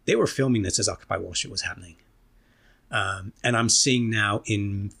 They were filming this as Occupy Wall Street was happening. And I'm seeing now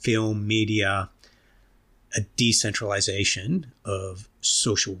in film media a decentralization of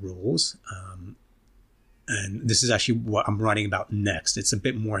social rules. And this is actually what I'm writing about next. It's a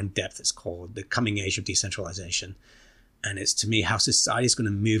bit more in depth. It's called The Coming Age of Decentralization. And it's, to me, how society is going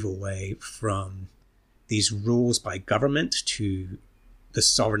to move away from these rules by government to the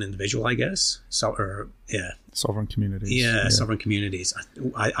sovereign individual, I guess. Sovereign communities. Yeah, sovereign communities.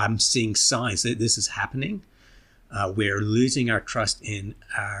 I'm seeing signs that this is happening. We're losing our trust in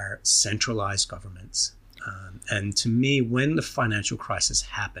our centralized governments. And to me, when the financial crisis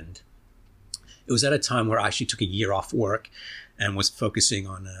happened, it was at a time where I actually took a year off work and was focusing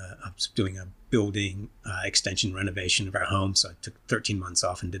on doing a building extension renovation of our home. So I took 13 months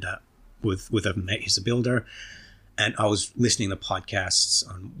off and did that with a mate who's a builder. And I was listening to podcasts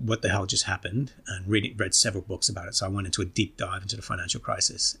on what the hell just happened and read several books about it. So I went into a deep dive into the financial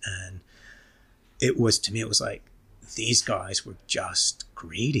crisis. And it was like, these guys were just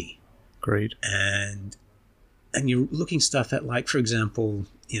greedy. Greed. And you're looking stuff at, like, for example,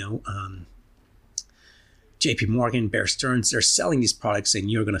 JP Morgan, Bear Stearns, they're selling these products saying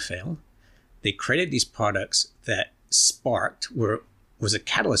you're going to fail. They created these products that was a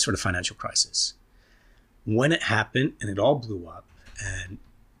catalyst for the financial crisis. When it happened and it all blew up and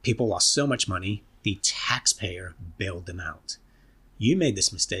people lost so much money, the taxpayer bailed them out. You made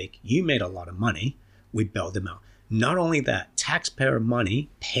this mistake. You made a lot of money. We bailed them out. Not only that, taxpayer money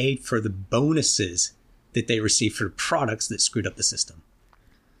paid for the bonuses that they received for products that screwed up the system.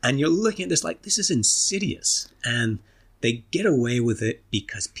 And you're looking at this like, this is insidious. And they get away with it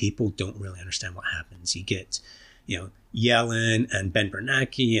because people don't really understand what happens. You get, Yellen and Ben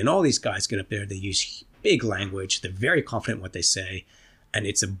Bernanke and all these guys get up there. They use big language. They're very confident in what they say. And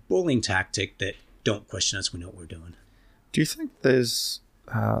it's a bullying tactic that don't question us. We know what we're doing. Do you think there's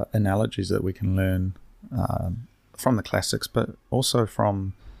analogies that we can learn from the classics, but also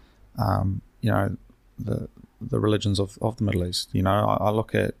from, the religions of the Middle East? I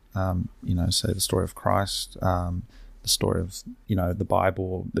look at, say the story of Christ, the story of, the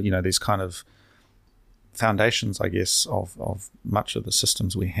Bible, these kind of foundations, I guess, of much of the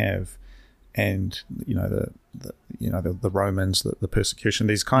systems we have, and, the Romans, the persecution,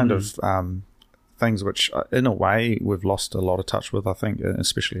 these kind of things which, in a way, we've lost a lot of touch with, I think,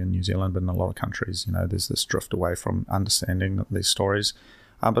 especially in New Zealand, but in a lot of countries, there's this drift away from understanding these stories.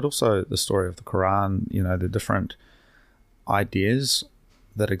 But also the story of the Quran, the different ideas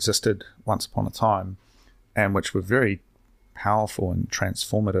that existed once upon a time and which were very powerful and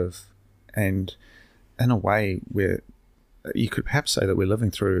transformative, and in a way where you could perhaps say that we're living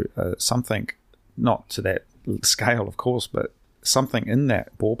through something, not to that scale, of course, but something in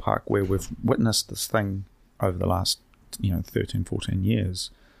that ballpark where we've witnessed this thing over the last 13, 14 years.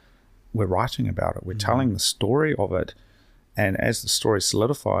 We're writing about it. We're telling the story of it. And as the story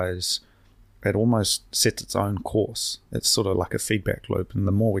solidifies, it almost sets its own course. It's sort of like a feedback loop. And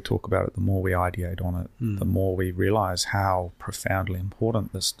the more we talk about it, the more we ideate on it, the more we realize how profoundly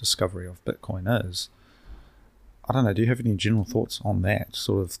important this discovery of Bitcoin is. I don't know. Do you have any general thoughts on that?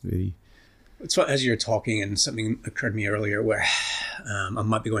 It's fun, as you're talking, and something occurred to me earlier where I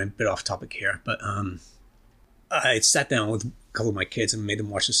might be going a bit off topic here, but I sat down with a couple of my kids and made them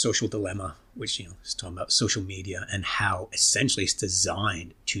watch The Social Dilemma, which is talking about social media and how essentially it's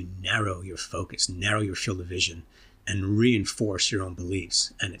designed to narrow your focus, narrow your field of vision, and reinforce your own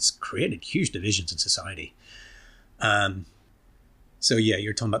beliefs. And it's created huge divisions in society. So yeah,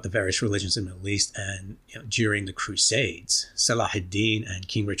 you're talking about the various religions in the Middle East, and during the Crusades, Salah ad-Din and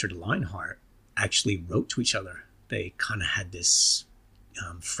King Richard Lionheart actually wrote to each other. They kind of had this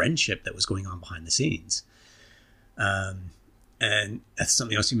friendship that was going on behind the scenes. And that's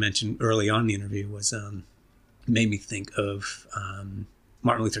something else you mentioned early on in the interview was made me think of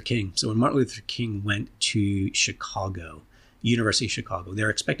Martin Luther King. So when Martin Luther King went to Chicago, University of Chicago, they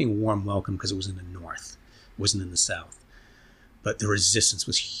were expecting a warm welcome because it was in the North, it wasn't in the South. but the resistance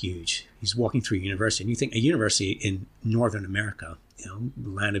was huge. He's walking through a university, and you think a university in Northern America, the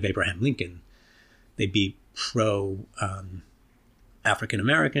land of Abraham Lincoln, they'd be pro African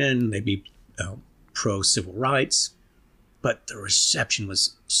American, they'd be pro civil rights, but the reception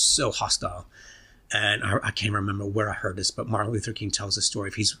was so hostile. And I can't remember where I heard this, but Martin Luther King tells a story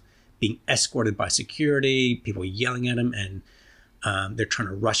of he's being escorted by security, people yelling at him, and they're trying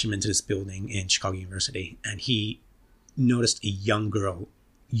to rush him into this building in Chicago University. And he noticed a young girl,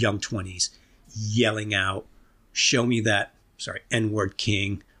 young 20s, yelling out, "Show me that, N-word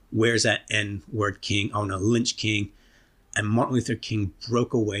king. Where's that N-word king? Oh no, lynch king." And Martin Luther King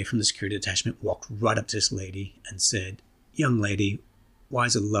broke away from the security detachment, walked right up to this lady and said, "Young lady, why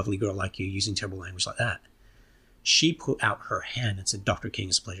is a lovely girl like you using terrible language like that?" She put out her hand and said, "Dr. King,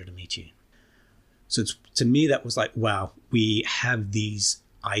 it's a pleasure to meet you." So to me, that was like, wow, we have these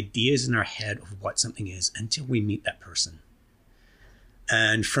ideas in our head of what something is until we meet that person.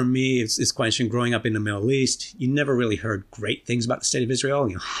 And for me, it's quite interesting. Growing up in the Middle East, you never really heard great things about the state of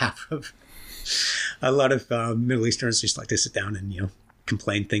Israel. A lot of Middle Easterners just like to sit down and,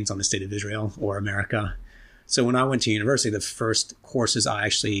 complain things on the state of Israel or America. So when I went to university, the first courses I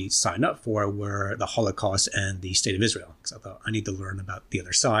actually signed up for were the Holocaust and the state of Israel, because I thought I need to learn about the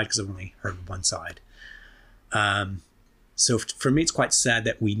other side because I've only heard one side. So for me, it's quite sad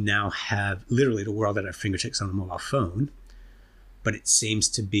that we now have literally the world at our fingertips on a mobile phone, but it seems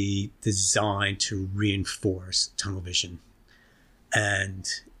to be designed to reinforce tunnel vision. And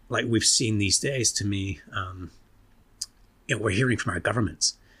like we've seen these days, to me, we're hearing from our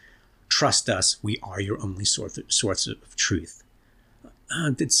governments, "Trust us, we are your only source of truth."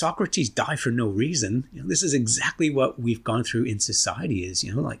 Did Socrates die for no reason? This is exactly what we've gone through in society is,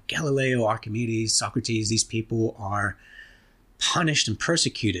 like Galileo, Archimedes, Socrates, these people are punished and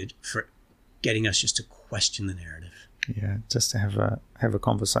persecuted for getting us just to question the narrative. Yeah, just to have a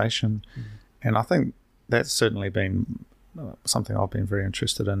conversation. Mm-hmm. And I think that's certainly been something I've been very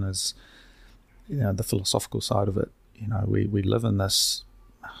interested in is, the philosophical side of it. We live in this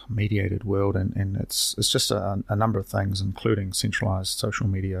mediated world, and it's just a number of things, including centralized social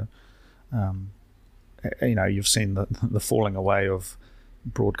media. You've seen the falling away of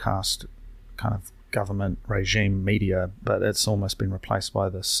broadcast kind of government regime media, but it's almost been replaced by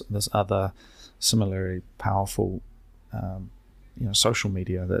this other similarly powerful social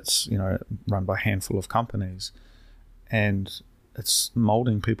media that's run by a handful of companies, and it's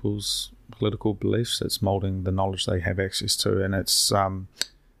molding people's political beliefs, it's molding the knowledge they have access to, and it's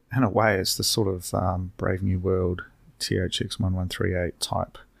in a way it's this sort of Brave New World THX 1138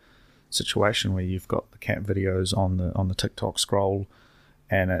 type situation where you've got the cat videos on the TikTok scroll,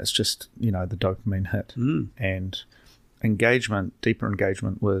 and it's just the dopamine hit and deeper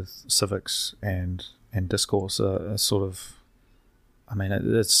engagement with civics and discourse are sort of,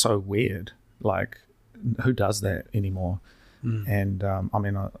 it's so weird. Like, who does that anymore? And I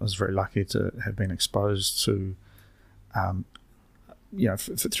was very lucky to have been exposed to,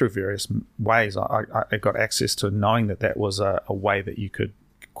 through various ways. I got access to knowing that was a way that you could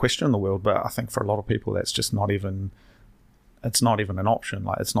question the world. But I think for a lot of people, that's just not even an option.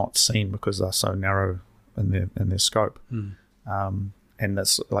 Like, it's not seen because they're so narrow in their scope. And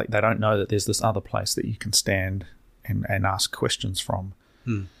that's like, they don't know that there's this other place that you can stand and ask questions from.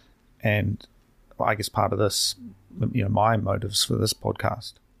 And I guess part of this, my motives for this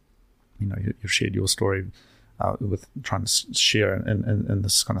podcast, you've shared your story with trying to share in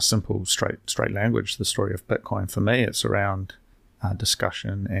this kind of simple, straight language, the story of Bitcoin. For me, it's around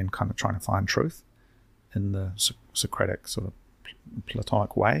discussion and kind of trying to find truth in the Socratic sort of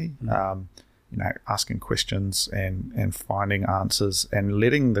Platonic way. Asking questions and finding answers and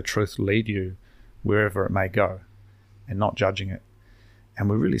letting the truth lead you wherever it may go, and not judging it. And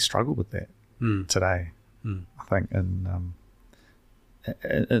we really struggle with that today. I think in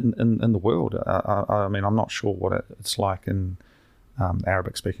the world. I'm not sure what it's like in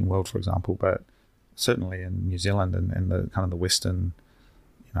Arabic-speaking world, for example, but certainly in New Zealand and the kind of the Western,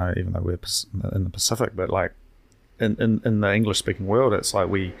 even though we're in the Pacific, but like in the English-speaking world, it's like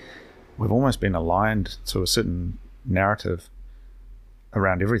we've almost been aligned to a certain narrative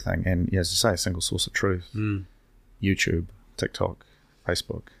around everything. And as you say, a single source of truth, YouTube, TikTok,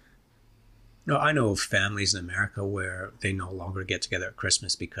 Facebook. No, I know of families in America where they no longer get together at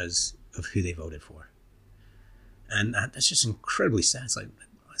Christmas because of who they voted for. And that's just incredibly sad. It's like,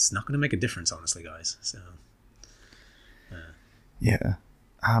 it's not going to make a difference, honestly, guys. So, yeah.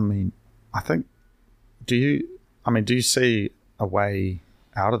 I think, do you see a way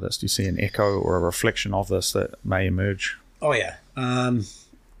out of this? Do you see an echo or a reflection of this that may emerge? Oh, yeah.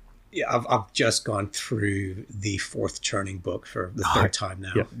 Yeah, I've just gone through the fourth Turning book for the third time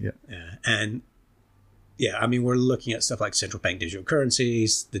now. Yeah. And yeah, I mean, we're looking at stuff like central bank digital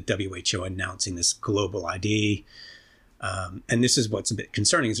currencies, the WHO announcing this global ID. And this is what's a bit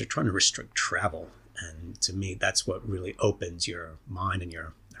concerning is they're trying to restrict travel. And to me, that's what really opens your mind and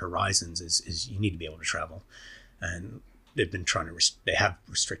your horizons is you need to be able to travel. And they've been trying to, they have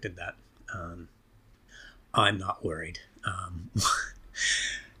restricted that. I'm not worried.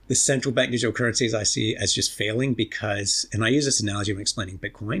 The central bank digital currencies I see as just failing because, and I use this analogy when explaining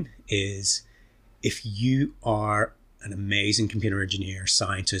Bitcoin, is if you are an amazing computer engineer,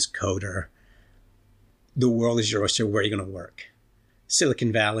 scientist, coder, the world is your oyster. Where are you going to work?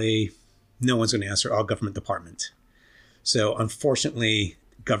 Silicon Valley, no one's going to answer, our government department. So unfortunately,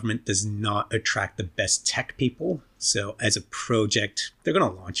 government does not attract the best tech people. So as a project, they're going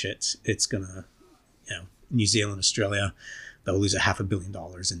to launch it. It's going to, New Zealand, Australia, they'll lose $500 million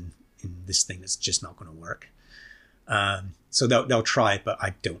in this thing that's just not going to work. So they'll try it, but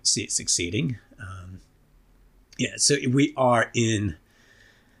I don't see it succeeding. So we are in,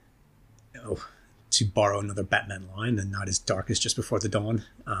 to borrow another Batman line, the night is darkest just before the dawn.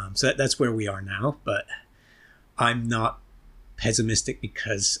 So that's where we are now, but I'm not pessimistic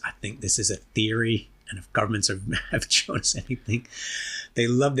because I think this is a theory. And if governments have shown us anything, they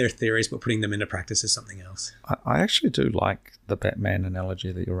love their theories, but putting them into practice is something else. I actually do like the Batman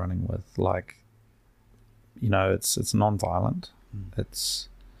analogy that you're running with. Like, it's non-violent. It's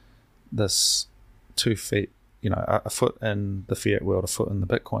this 2 feet, a foot in the fiat world, a foot in the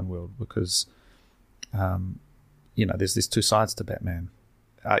Bitcoin world, because, there's these two sides to Batman.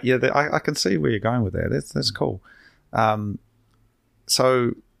 I can see where you're going with that. That's cool.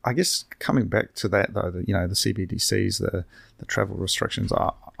 So I guess coming back to that though, the CBDCs, the travel restrictions,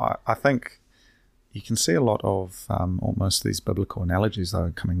 I think you can see a lot of almost these biblical analogies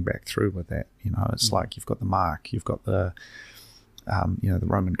though coming back through with that. It's like you've got the mark, you've got the the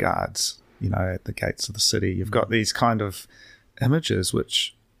Roman guards, at the gates of the city. You've got these kind of images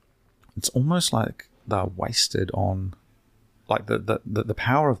which it's almost like they're wasted on, like the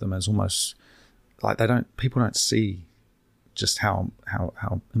power of them is almost like people don't see just how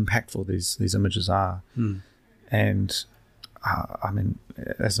impactful these images are. And I mean,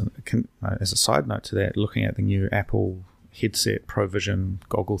 as a side note to that, looking at the new Apple headset Provision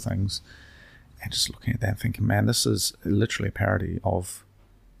goggle things, and just looking at that and thinking, man, this is literally a parody of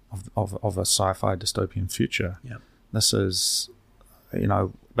a sci-fi dystopian future. Yeah. This is,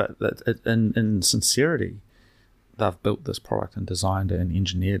 but in sincerity, they've built this product and designed it and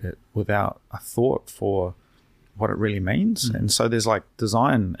engineered it without a thought for what it really means. And so there's like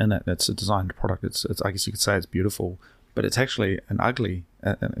design in it. It's a designed product. It's I guess you could say it's beautiful, but it's actually an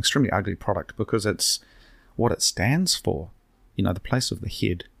extremely ugly product because it's what it stands for. The place of the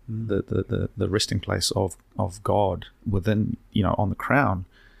head, the resting place of God within, on the crown,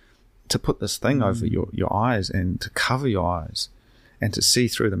 to put this thing over your eyes and to cover your eyes and to see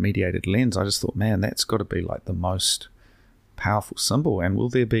through the mediated lens. I just thought, man, that's got to be like the most powerful symbol. And will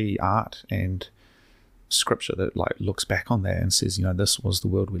there be art and scripture that like looks back on that and says, this was the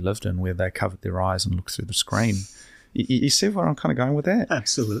world we lived in, where they covered their eyes and looked through the screen? You see where I'm kind of going with that?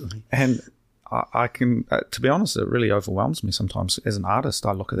 Absolutely. And I can, to be honest, it really overwhelms me sometimes. As an artist,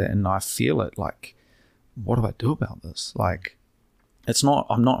 I look at that and I feel it like, what do I do about this? Like,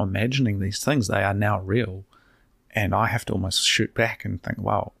 I'm not imagining these things. They are now real. And I have to almost shoot back and think,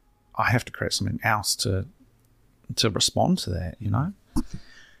 well, I have to create something else to respond to that,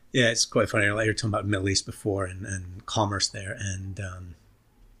 Yeah, it's quite funny. Like you were talking about Middle East before and commerce there. And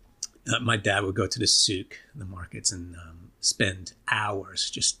my dad would go to the souk, the markets, and spend hours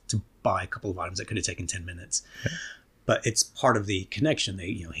just to buy a couple of items that could have taken 10 minutes. Okay. But it's part of the connection.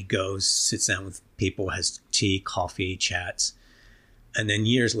 He goes, sits down with people, has tea, coffee, chats. And then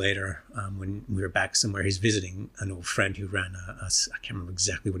years later, when we were back somewhere, he's visiting an old friend who ran I can't remember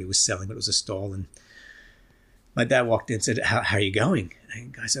exactly what he was selling, but it was a stall. And my dad walked in and said, how are you going?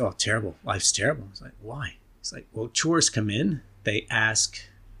 And the guy said, oh, terrible. Life's terrible. I was like, why? He's like, well, tourists come in. They ask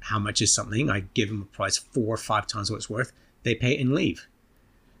how much is something. I give them a price 4 or 5 times what it's worth. They pay and leave.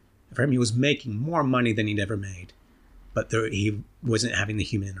 For him, he was making more money than he'd ever made. But he wasn't having the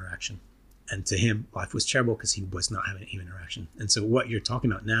human interaction. And to him, life was terrible because he was not having human interaction. And so what you're talking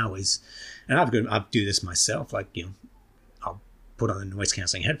about now is, and I'll do this myself, like, I'll put on the noise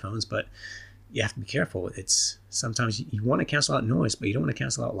canceling headphones, but you have to be careful. It's sometimes you want to cancel out noise, but you don't want to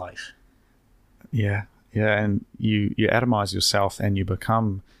cancel out life. Yeah. And you atomize yourself and you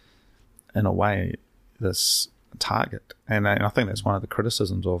become, in a way, this target. And I think that's one of the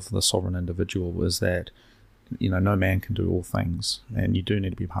criticisms of the sovereign individual is that, no man can do all things, and you do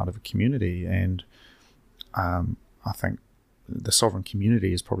need to be part of a community. And I think the sovereign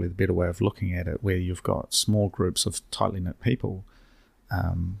community is probably the better way of looking at it, where you've got small groups of tightly knit people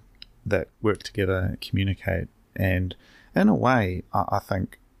that work together, communicate, and in a way, I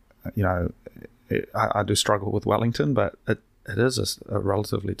think, I do struggle with Wellington, but it is a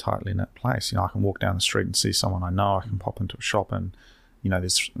relatively tightly knit place. I can walk down the street and see someone I know. I can pop into a shop and,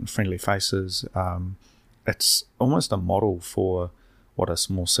 there's friendly faces. It's almost a model for what a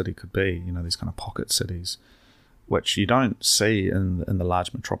small city could be, these kind of pocket cities, which you don't see in the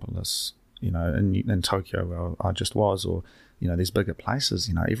large metropolis, in Tokyo, where I just was, or, these bigger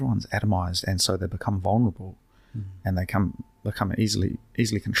places. Everyone's atomized, and so they become vulnerable, and they become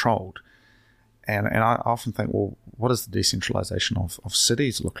easily controlled. And I often think, well, what does the decentralization of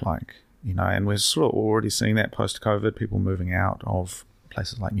cities look like? And we're sort of already seeing that post-COVID, people moving out of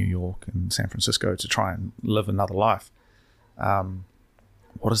places like New York and San Francisco to try and live another life.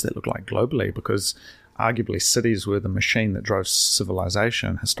 What does that look like globally? Because arguably cities were the machine that drove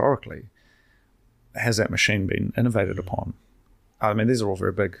civilization historically. Has that machine been innovated upon? I mean, these are all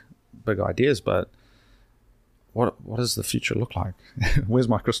very big ideas, but what does the future look like? Where's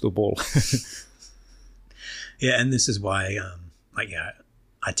my crystal ball? Yeah, and this is why,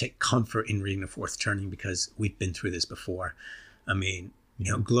 I take comfort in reading The Fourth Turning, because we've been through this before. I mean,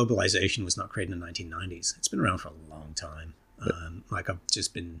 globalization was not created in the 1990s. It's been around for a long time. I've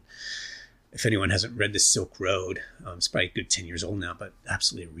just been, if anyone hasn't read The Silk Road, it's probably a good 10 years old now, but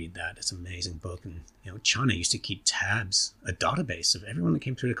absolutely read that. It's an amazing book. And, China used to keep tabs, a database of everyone that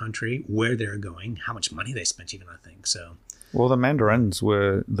came through the country, where they're going, how much money they spent even, I think. So, well, the Mandarins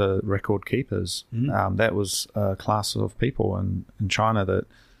were the record keepers. That was a class of people in China that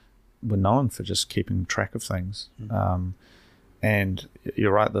were known for just keeping track of things. And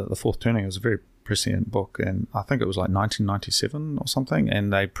you're right, the Fourth Turning is a very prescient book, and I think it was like 1997 or something,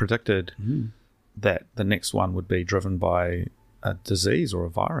 and they predicted that the next one would be driven by a disease or a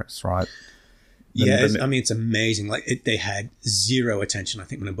virus, right? It's amazing. They had zero attention, I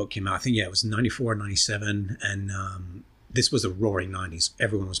think, when the book came out. I think, it was 94, 97, and this was the roaring 90s.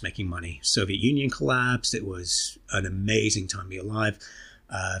 Everyone was making money. Soviet Union collapsed. It was an amazing time to be alive.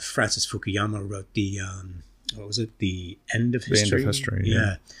 Francis Fukuyama wrote the End of History? The End of History,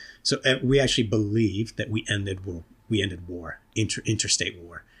 yeah. So we actually believed that we ended war, interstate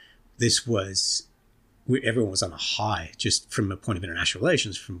war. This was, everyone was on a high, just from a point of international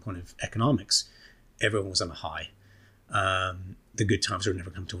relations, from a point of economics. Everyone was on a high. The good times would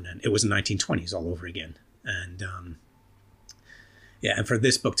never come to an end. It was the 1920s all over again. And and for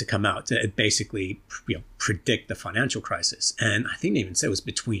this book to come out, to basically predict the financial crisis. And I think they even said it was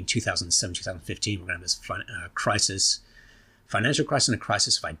between 2007 2015, we're going to have this financial crisis and a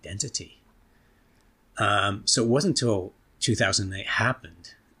crisis of identity. So it wasn't until 2008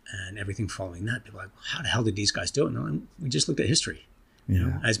 happened and everything following that, people were like, how the hell did these guys do it? And we just looked at history.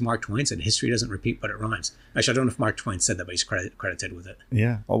 As Mark Twain said, history doesn't repeat, but it rhymes. Actually, I don't know if Mark Twain said that, but he's credited with it.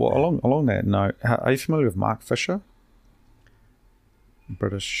 Yeah. Well, along that note, are you familiar with Mark Fisher?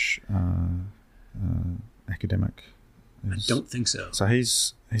 British academic. I don't think so. So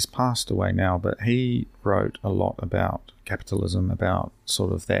he's passed away now, but he wrote a lot about capitalism, about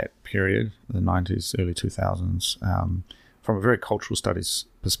sort of that period, the 90s, early 2000s, from a very cultural studies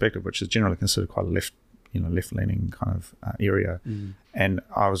perspective, which is generally considered quite a left-leaning kind of area. And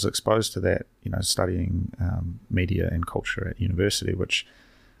I was exposed to that, studying media and culture at university, which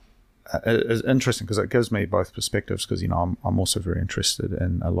is interesting because it gives me both perspectives, because I'm also very interested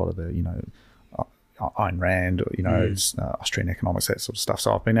in a lot of the Ayn Rand, Austrian economics, that sort of stuff.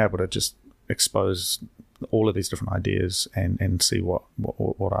 So I've been able to just expose all of these different ideas and see what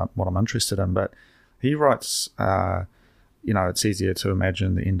I'm interested in. But he writes, it's easier to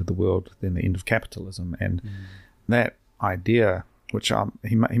imagine the end of the world than the end of capitalism, and that idea, which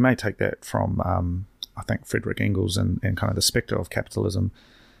he may take that from I think Friedrich Engels and kind of the spectre of capitalism,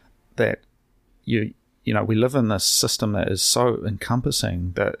 that we live in this system that is so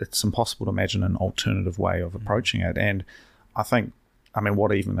encompassing that it's impossible to imagine an alternative way of approaching it. And I think,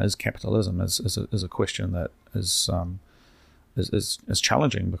 what even is capitalism is a question that is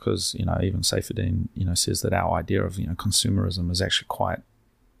challenging, because even Seyfried says that our idea of consumerism is actually quite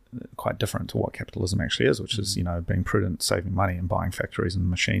different to what capitalism actually is, which is being prudent, saving money, and buying factories and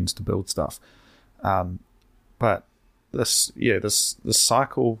machines to build stuff. But this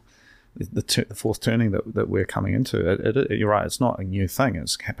cycle, the fourth turning that we're coming into, you're right, it's not a new thing.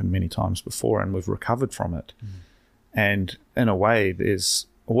 It's happened many times before, and we've recovered from it. And in a way, there's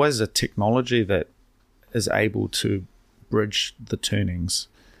always a technology that is able to bridge the turnings.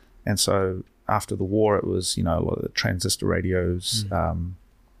 And so after the war, it was, a lot of the transistor radios,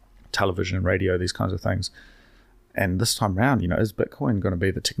 television, radio, these kinds of things. And this time around, is Bitcoin going to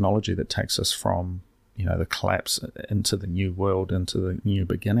be the technology that takes us from, the collapse into the new world, into the new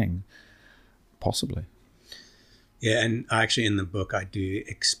beginning? Possibly. Yeah, and actually in the book, I do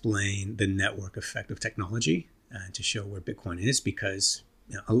explain the network effect of technology to show where Bitcoin is, because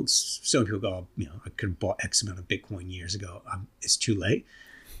some people go, I could have bought X amount of Bitcoin years ago. It's too late.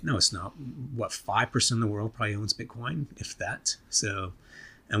 No, it's not. 5% of the world probably owns Bitcoin, if that. So,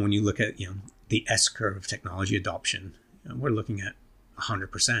 and when you look at, the S curve of technology adoption, we're looking at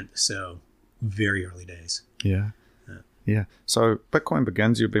 100%. So very early days. Yeah. Yeah. So Bitcoin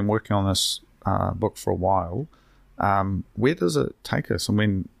Begins, you've been working on this book for a while. Where does it take us? I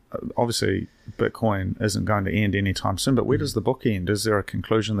mean, obviously Bitcoin isn't going to end anytime soon, but where does the book end? Is there a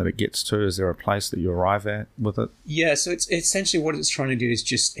conclusion that it gets to? Is there a place that you arrive at with it? Yeah, so it's essentially what it's trying to do is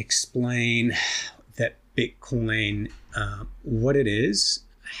just explain that Bitcoin, what it is,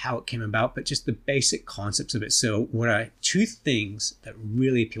 how it came about, but just the basic concepts of it. So two things that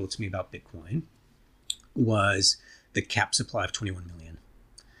really appealed to me about Bitcoin was the cap supply of 21 million.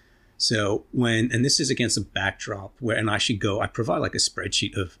 So and this is against a backdrop where, and I provide like a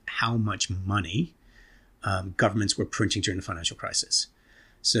spreadsheet of how much money governments were printing during the financial crisis.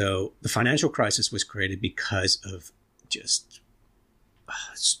 So the financial crisis was created because of just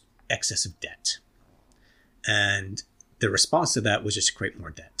excessive debt. And the response to that was just to create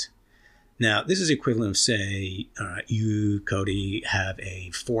more debt. Now, this is equivalent of, say, you, Cody, have a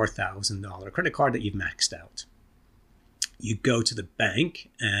 $4,000 credit card that you've maxed out. You go to the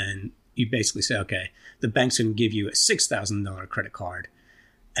bank and you basically say, okay, the bank's going to give you a $6,000 credit card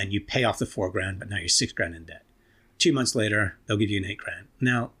and you pay off the $4,000, but now you're $6,000 in debt. 2 months later, they'll give you an $8,000.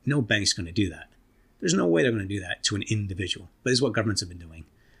 Now, no bank's going to do that. There's no way they're going to do that to an individual. But this is what governments have been doing.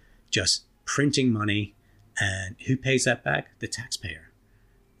 Just printing money. And who pays that back? The taxpayer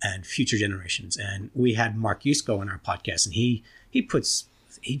and future generations. And we had Mark Yusko on our podcast, and he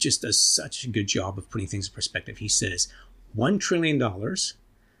just does such a good job of putting things in perspective. He says $1 trillion,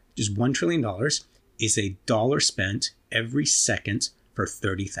 just $1 trillion is a dollar spent every second for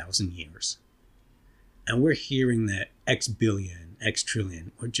 30,000 years. And we're hearing that X billion, X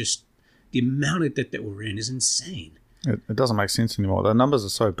trillion, or just the amount of debt that we're in is insane. It doesn't make sense anymore. The numbers are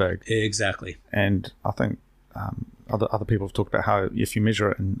so big. Exactly. And I think other people have talked about how if you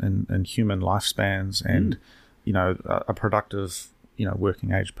measure it in human lifespans and, a productive,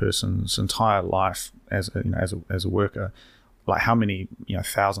 working age person's entire life as a worker, like how many,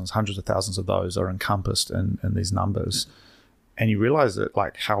 thousands, hundreds of thousands of those are encompassed in these numbers. And you realize that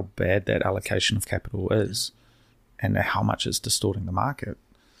like how bad that allocation of capital is and how much it's distorting the market.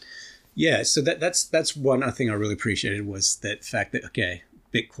 Yeah, so that's one thing I really appreciated was that fact that, okay,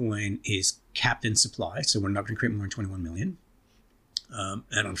 Bitcoin is capped in supply, so we're not going to create more than 21 million. And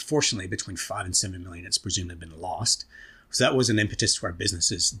unfortunately, between 5 and 7 million, it's presumed to have been lost. So that was an impetus to our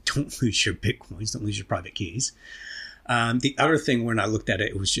businesses. Don't lose your Bitcoins, don't lose your private keys. The other thing when I looked at it,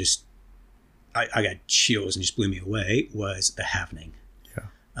 it was just, I got chills and just blew me away, was the halvening.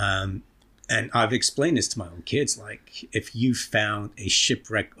 Yeah. And I've explained this to my own kids, like if you found a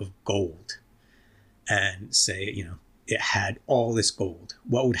shipwreck of gold and say, it had all this gold,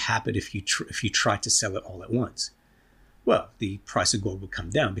 what would happen if you tried to sell it all at once? Well, the price of gold would come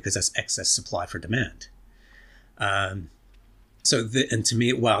down because that's excess supply for demand. And to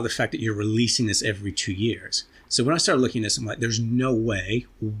me, wow, the fact that you're releasing this every 2 years. So when I started looking at this, I'm like, there's no way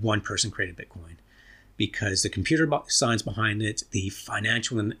one person created Bitcoin. Because the computer science behind it, the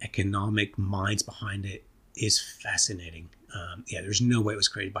financial and economic minds behind it is fascinating. There's no way it was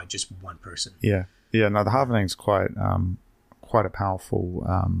created by just one person. Yeah. No, the halvening is quite a powerful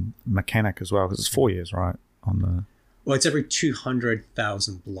mechanic as well, because it's 4 years, right? Well, it's every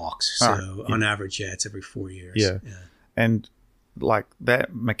 200,000 blocks. So on average, it's every 4 years. Yeah. And like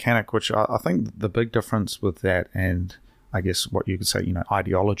that mechanic, which I think the big difference with that, and I guess what you could say,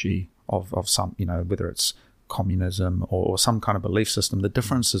 ideology of some, whether it's communism or some kind of belief system, the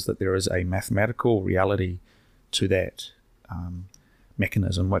difference is that there is a mathematical reality to that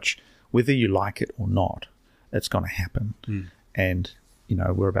mechanism, which whether you like it or not, it's going to happen. And,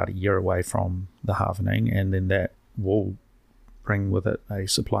 we're about a year away from the halvening, and then that will bring with it a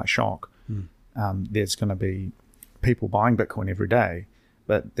supply shock. There's going to be people buying Bitcoin every day,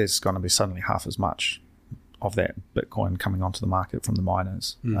 but there's going to be suddenly half as much of that Bitcoin coming onto the market from the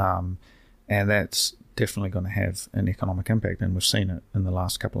miners. And that's definitely going to have an economic impact, and we've seen it in the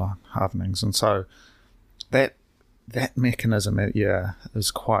last couple of halvenings. And so that mechanism,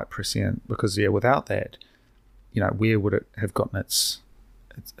 is quite prescient, because, without that, where would it have gotten its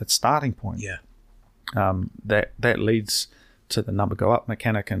its starting point. Yeah. That leads to the number go up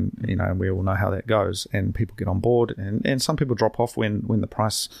mechanic, and we all know how that goes, and people get on board, and some people drop off when the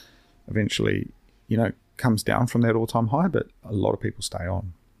price eventually comes down from that all-time high, but a lot of people stay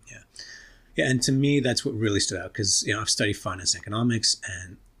on. Yeah, and to me that's what really stood out, because I've studied finance economics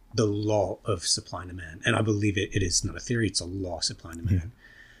and the law of supply and demand, and I believe it is not a theory, it's a law of supply and demand.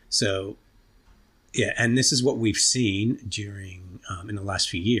 So and this is what we've seen during in the last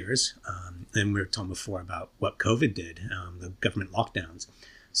few years. And we were talking before about what COVID did, the government lockdowns.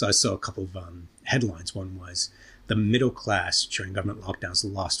 So I saw a couple of headlines. One was the middle class during government lockdowns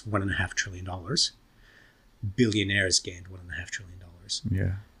lost $1.5 trillion. Billionaires gained $1.5 trillion.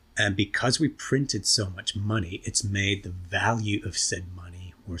 Yeah. And because we printed so much money, it's made the value of said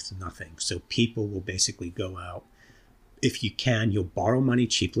money worth nothing. So people will basically go out. If you can, you'll borrow money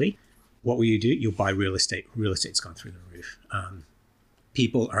cheaply. What will you do? You'll buy real estate. Real estate's gone through the roof.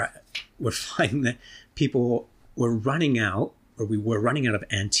 We're finding that people were running out, or we were running out of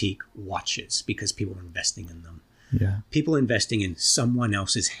antique watches because people were investing in them. Yeah. People investing in someone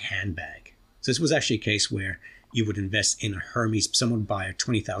else's handbag. So this was actually a case where you would invest in a Hermes, someone would buy a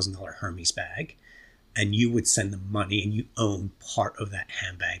 $20,000 Hermes bag, and you would send them money, and you own part of that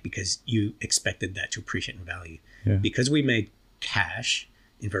handbag because you expected that to appreciate in value. Yeah. Because we made cash,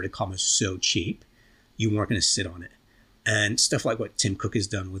 inverted commas, so cheap, you weren't going to sit on it. And stuff like what Tim Cook has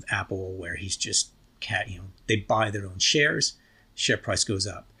done with Apple, where he's just they buy their own shares, share price goes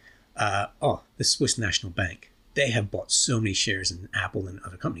up. The Swiss National Bank, they have bought so many shares in Apple and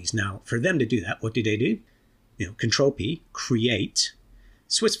other companies. Now, for them to do that, what do? Control P, create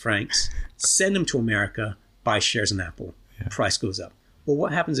Swiss francs, send them to America, buy shares in Apple. Yeah. Price goes up. Well,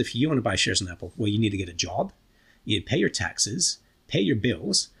 what happens if you want to buy shares in Apple? Well, you need to get a job. You need to pay your taxes, pay your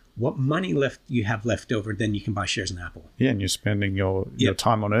bills. What money you have left over, then you can buy shares in Apple. Yeah, and you're spending your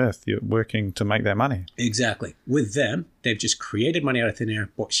time on Earth. You're working to make that money. Exactly. With them, they've just created money out of thin air,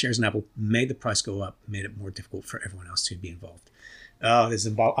 bought shares in Apple, made the price go up, made it more difficult for everyone else to be involved. Oh,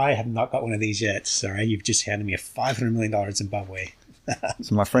 I have not got one of these yet. Sorry, you've just handed me a $500 million Zimbabwe.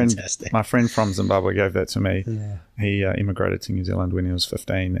 So my friend from Zimbabwe gave that to me. Yeah. He immigrated to New Zealand when he was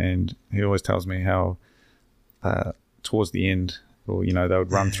 15, and he always tells me how towards the end, or they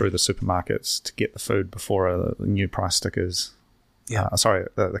would run through the supermarkets to get the food before the new price stickers. Yeah.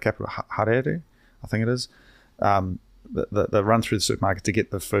 The capital Harare, I think it is. The run through the supermarket to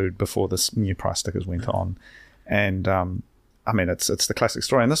get the food before the new price stickers went on, and it's the classic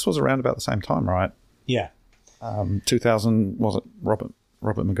story. And this was around about the same time, right? Yeah. 2000, was it Robert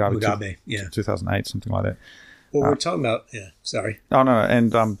Mugabe? Mugabe, yeah. 2008, something like that. Well, we're talking about, sorry. Oh, no,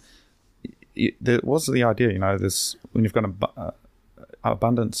 and there was the idea, this when you've got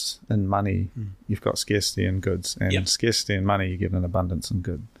abundance in money, you've got scarcity in goods, and scarcity in money, you get an abundance in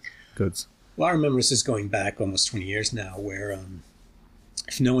goods. Well, I remember this is going back almost 20 years now, where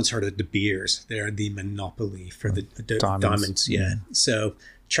if no one's heard of De Beers, they're the monopoly for the diamonds. Yeah. So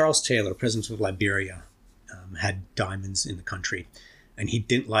Charles Taylor, president of Liberia, had diamonds in the country, and he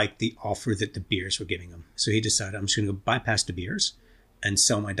didn't like the offer that De Beers were giving him. So he decided, I'm just going to go bypass De Beers and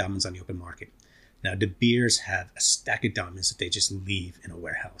sell my diamonds on the open market. Now, De Beers have a stack of diamonds that they just leave in a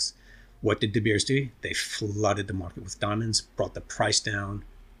warehouse. What did De Beers do? They flooded the market with diamonds, brought the price down,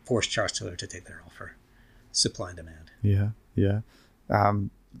 forced Charles Taylor to take their offer. Supply and demand. Yeah.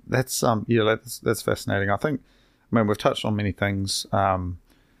 That's fascinating. I think, we've touched on many things.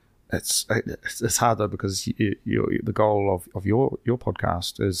 It's hard though, because the goal of your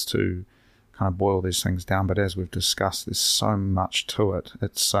podcast is to kind of boil these things down. But as we've discussed, there's so much to it.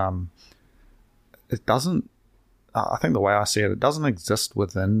 It doesn't. I think the way I see it, it doesn't exist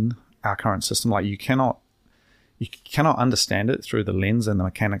within our current system. Like you cannot understand it through the lens and the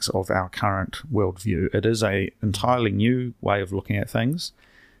mechanics of our current worldview. It is a entirely new way of looking at things.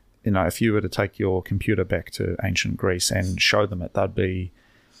 If you were to take your computer back to ancient Greece and show them it, they'd be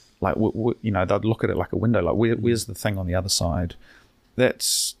like, they'd look at it like a window. Like, where's the thing on the other side?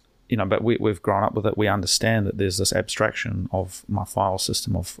 That's, but we've grown up with it. We understand that there's this abstraction of my file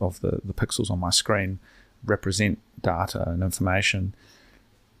system of the pixels on my screen represent data and information.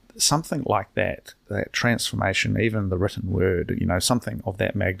 Something like that transformation, even the written word, something of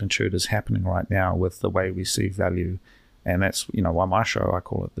that magnitude is happening right now with the way we see value. And that's, why my show, I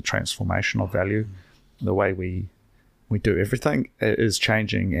call it the transformation of value. The way we do everything is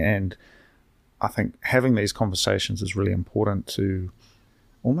changing. And I think having these conversations is really important to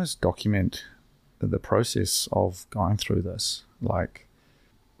almost document the process of going through this. Like,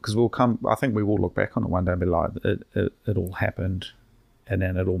 because I think we will look back on it one day and be like, it all happened, and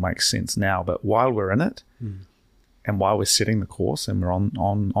then it all makes sense now. But while we're in it, while we're setting the course and we're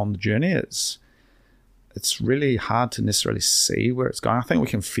on the journey, it's really hard to necessarily see where it's going. I think we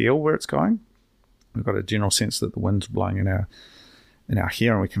can feel where it's going. We've got a general sense that the wind's blowing in our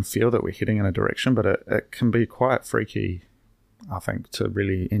hair, and we can feel that we're heading in a direction, but it can be quite freaky, I think, to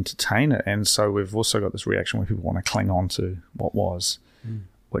really entertain it. And so we've also got this reaction where people want to cling on to what was,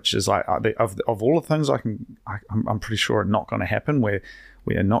 which is like, of all the things I'm pretty sure not going to happen, where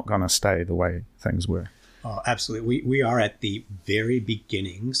we are not going to stay the way things were. Oh, absolutely. We are at the very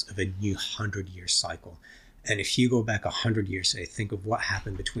beginnings of a new 100-year cycle. And if you go back 100 years, say, think of what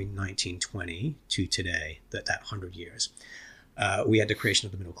happened between 1920 to today, that 100 years. We had the creation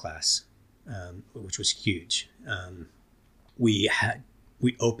of the middle class, which was huge. We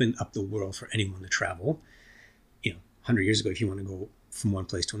opened up the world for anyone to travel. 100 years ago, if you want to go from one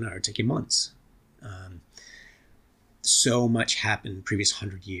place to another, it'd take you months. So much happened in the previous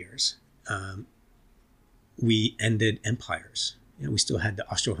 100 years. We ended empires. We still had the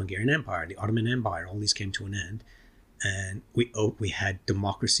Austro-Hungarian Empire, the Ottoman Empire. All these came to an end, and we had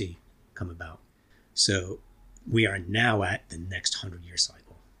democracy come about. So we are now at the next 100-year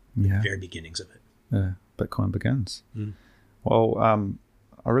cycle, the very beginnings of it. Yeah, Bitcoin begins. Well,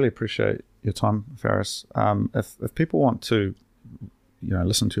 I really appreciate your time, Faris. If people want to,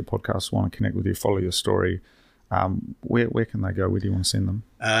 listen to your podcast, want to connect with you, follow your story, where can they go? Where do you want to send them?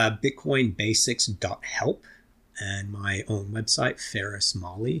 BitcoinBasics.help and my own website,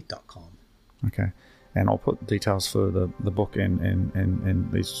 farismali.com. Okay. And I'll put details for the book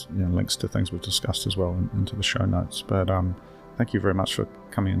and these links to things we've discussed as well into the show notes. But thank you very much for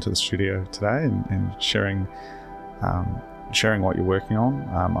coming into the studio today and sharing what you're working on.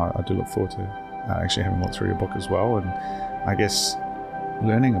 I do look forward to actually having a look through your book as well, and I guess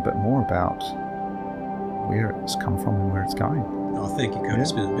learning a bit more about where it's come from and where it's going. Oh, thank you, Cody. Yeah.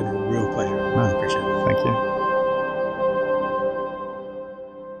 It's been a real pleasure. I appreciate it. Thank you.